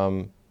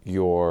from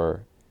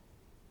your?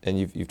 And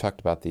you've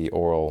talked about the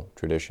oral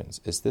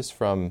traditions. Is this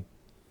from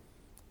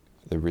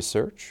the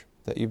research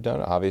that you've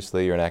done?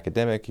 Obviously, you're an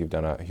academic. You've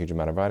done a huge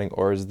amount of writing.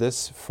 Or is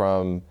this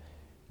from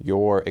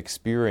your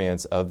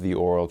experience of the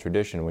oral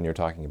tradition when you're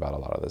talking about a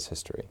lot of this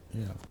history?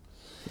 Yeah.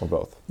 Or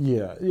both?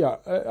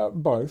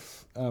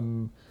 Both.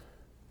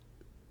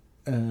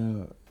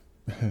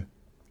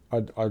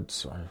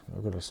 Sorry,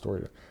 I've got a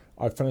story.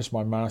 I finished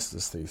my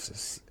master's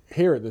thesis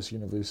here at this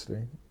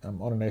university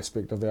on an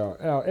aspect of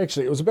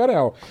actually, it was about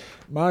our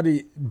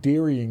Māori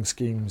dairying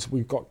schemes.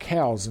 We've got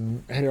cows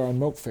and had our own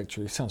milk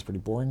factory. Sounds pretty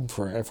boring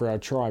for our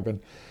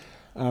tribe,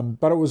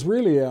 but it was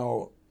really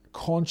our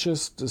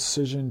conscious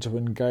decision to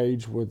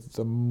engage with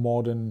the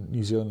modern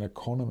New Zealand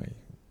economy.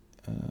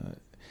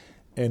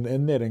 And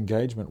in that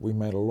engagement, we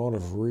made a lot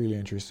of really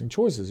interesting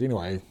choices.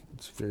 Anyway,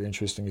 it's very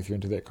interesting if you're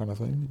into that kind of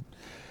thing.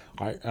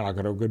 I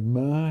got a good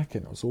mark,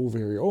 and it was all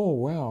very, oh,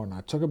 wow. And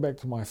I took it back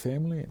to my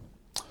family and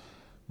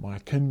my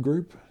kin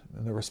group,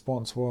 and the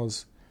response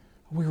was,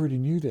 we already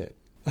knew that.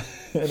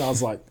 And I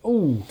was like,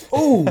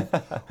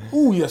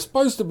 you're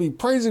supposed to be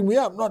praising me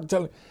up, not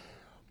telling.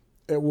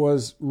 It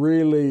was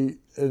really,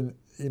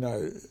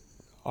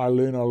 I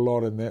learned a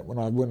lot in that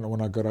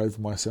when I got over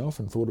myself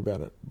and thought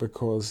about it,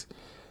 because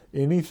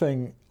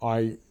anything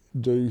I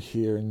do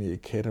here in the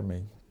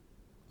academy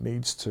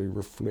needs to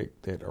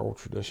reflect that oral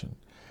tradition.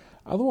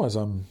 Otherwise,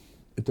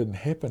 it didn't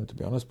happen, to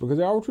be honest, because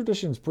our oral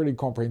tradition is pretty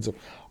comprehensive.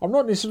 I'm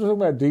not necessarily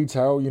talking about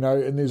detail,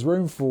 and there's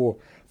room for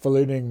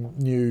learning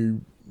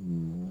new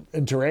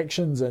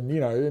interactions,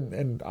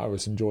 and I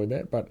always enjoy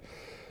that. But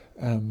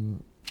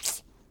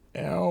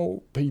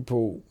our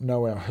people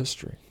know our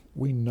history.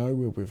 We know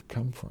where we've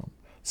come from.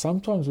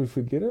 Sometimes we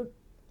forget it.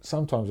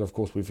 Sometimes, of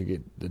course, we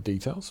forget the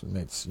details, and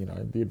that's,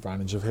 the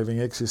advantage of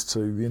having access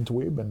to the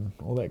interweb and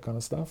all that kind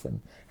of stuff,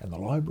 and the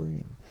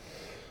library.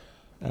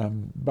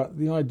 But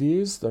the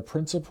ideas, the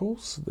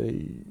principles,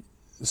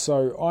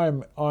 so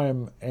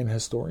I'm an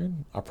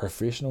historian, a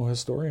professional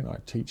historian. I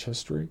teach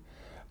history,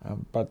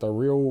 but the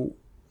real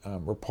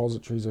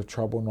repositories of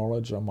tribal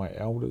knowledge are my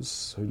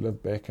elders who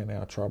live back in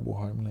our tribal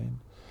homeland.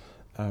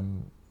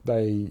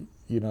 They,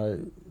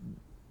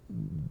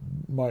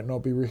 might not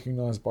be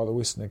recognised by the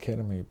Western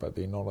Academy, but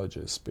their knowledge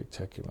is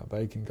spectacular.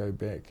 They can go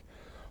back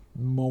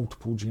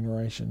multiple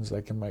generations.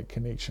 They can make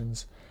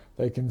connections.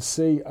 They can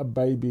see a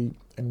baby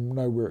and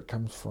know where it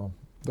comes from.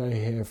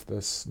 They have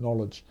this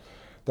knowledge.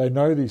 They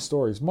know these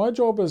stories. My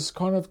job is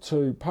kind of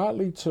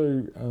partly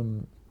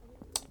to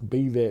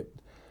be that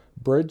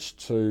bridge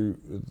to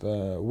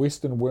the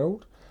Western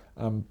world,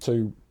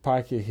 to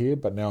Pākehā here,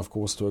 but now, of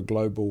course, to a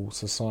global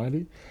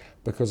society,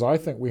 because I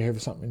think we have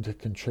something to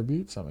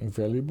contribute, something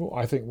valuable.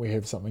 I think we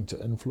have something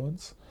to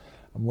influence.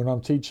 And when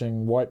I'm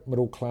teaching white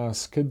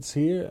middle-class kids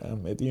here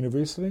at the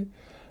university,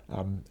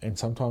 and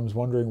sometimes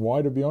wondering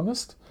why, to be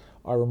honest,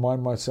 I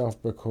remind myself,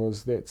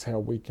 because that's how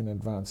we can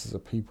advance as a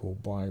people,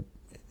 by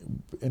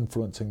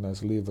influencing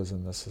those levers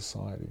in the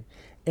society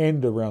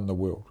and around the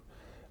world,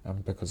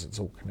 because it's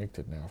all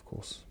connected now, of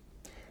course.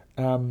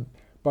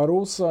 But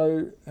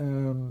also,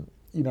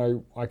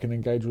 I can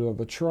engage with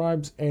other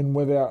tribes and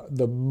with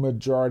the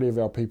majority of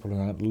our people who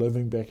aren't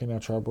living back in our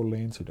tribal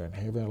lands, who don't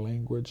have our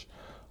language.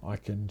 I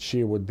can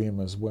share with them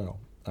as well,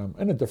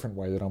 in a different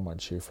way that I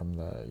might share from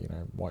the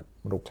white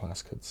middle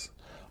class kids.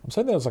 I'm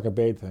saying that as like a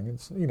bad thing.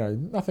 It's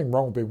nothing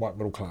wrong with being white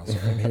middle class.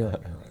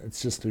 Inherently, right? It's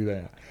just do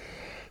that.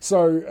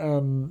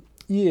 So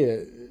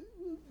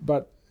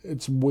but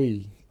it's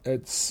we.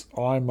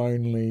 I'm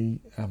only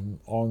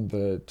on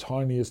the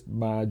tiniest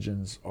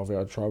margins of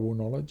our tribal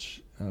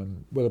knowledge,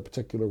 with a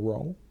particular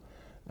role,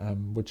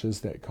 which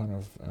is that kind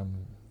of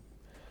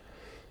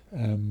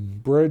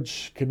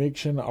bridge,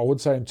 connection. I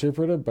would say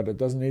interpreter, but it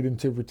doesn't need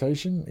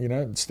interpretation.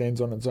 It stands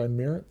on its own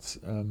merits.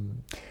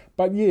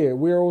 But yeah,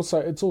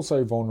 it's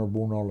also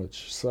vulnerable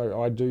knowledge.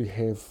 So I do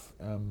have,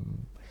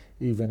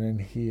 even in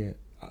here,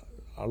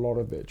 a lot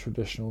of that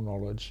traditional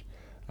knowledge,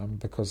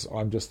 because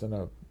I'm just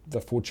in the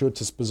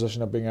fortuitous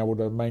position of being able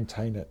to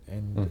maintain it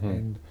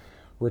and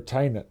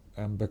retain it,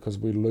 because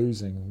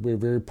we're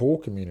very poor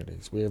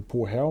communities. We have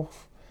poor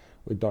health.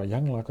 We die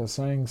young, like I was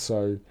saying.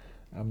 So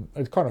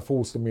it kind of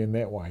falls to me in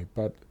that way.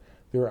 But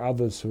there are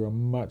others who are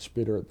much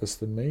better at this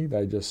than me.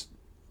 They just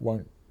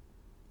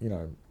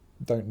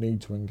don't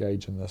need to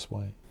engage in this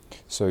way.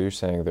 So you're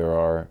saying there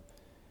are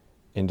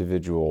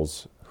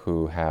individuals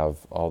who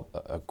have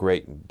a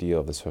great deal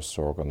of this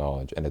historical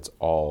knowledge, and it's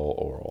all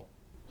oral.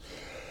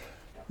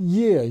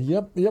 Yeah,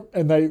 yep.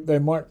 And they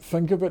might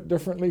think of it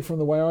differently from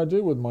the way I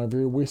do with my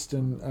very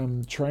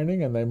Western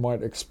training, and they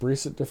might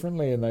express it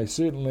differently, and they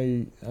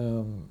certainly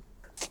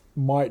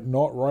might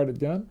not write it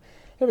down.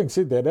 Having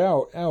said that,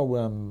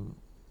 our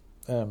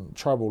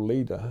tribal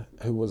leader,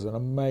 who was an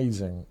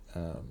amazing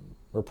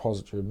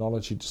repository of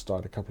knowledge, he just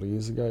died a couple of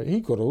years ago. He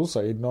could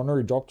also had an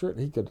honorary doctorate.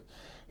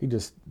 He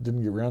just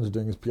didn't get around to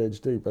doing his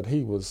PhD, but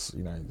he was,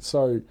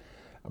 so.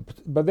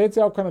 But that's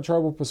our kind of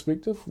tribal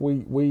perspective.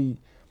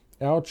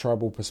 Our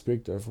tribal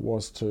perspective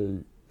was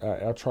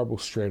our tribal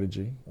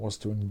strategy was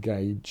to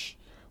engage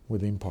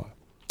with empire.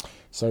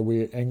 So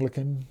we're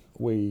Anglican,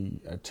 we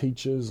are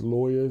teachers,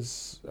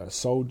 lawyers,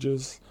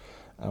 soldiers.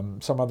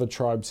 Some other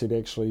tribes said,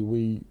 actually,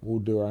 we will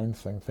do our own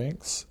thing,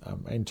 thanks,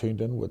 and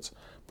turned inwards.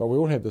 But we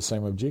all had the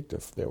same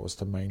objective. That was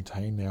to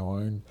maintain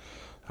our own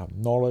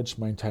knowledge,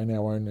 maintain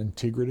our own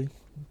integrity,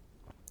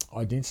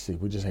 identity.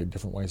 We just had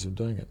different ways of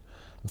doing it.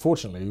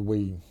 Unfortunately,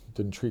 we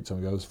didn't treat some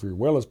of the others very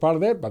well as part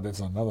of that, but that's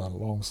another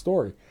long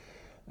story.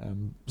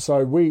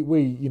 So we're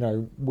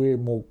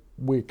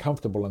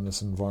comfortable in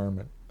this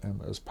environment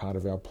as part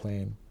of our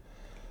plan,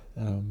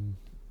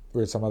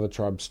 whereas some other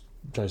tribes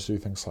chose to do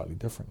things slightly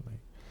differently.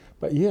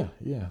 But yeah.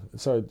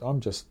 So I'm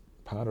just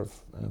part of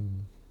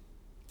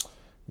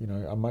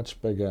a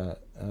much bigger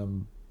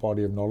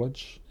body of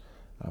knowledge.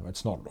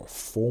 It's not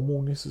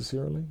formal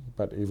necessarily,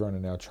 but everyone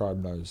in our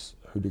tribe knows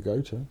who to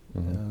go to.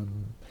 Mm-hmm.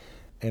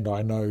 And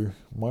I know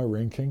my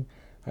ranking.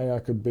 Hey, I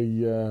could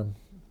be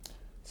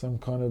some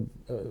kind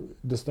of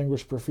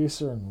distinguished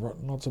professor and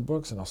written lots of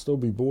books, and I'll still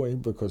be boy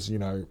because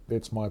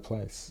that's my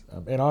place.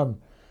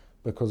 And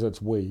because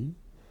it's we.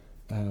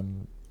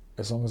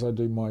 As long as I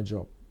do my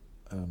job,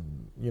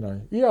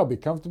 I'll be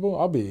comfortable.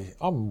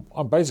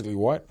 I'm basically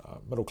white,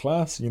 middle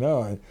class.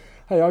 I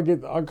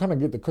kind of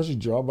get the cushy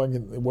job. I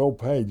get well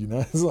paid.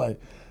 It's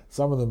like.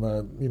 Some of them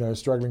are,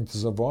 struggling to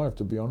survive,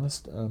 to be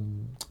honest.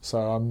 So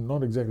I'm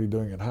not exactly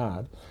doing it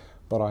hard,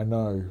 but I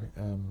know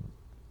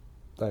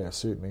they are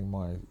certainly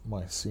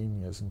my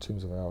seniors in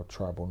terms of our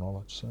tribal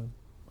knowledge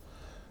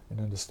and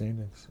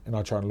understandings. And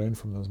I try and learn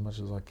from them as much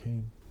as I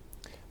can.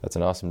 That's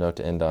an awesome note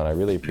to end on. I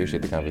really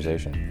appreciate the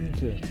conversation. Thank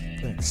you.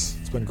 Thanks.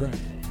 It's been great.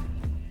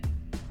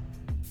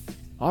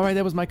 All right,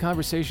 that was my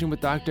conversation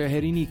with Dr.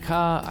 Hirini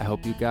Ka. I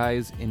hope you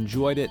guys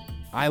enjoyed it.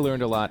 I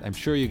learned a lot. I'm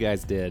sure you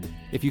guys did.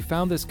 If you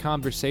found this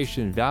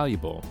conversation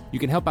valuable, you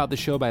can help out the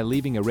show by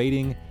leaving a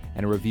rating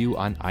and a review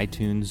on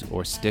iTunes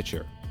or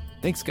Stitcher.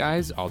 Thanks,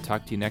 guys. I'll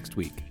talk to you next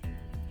week.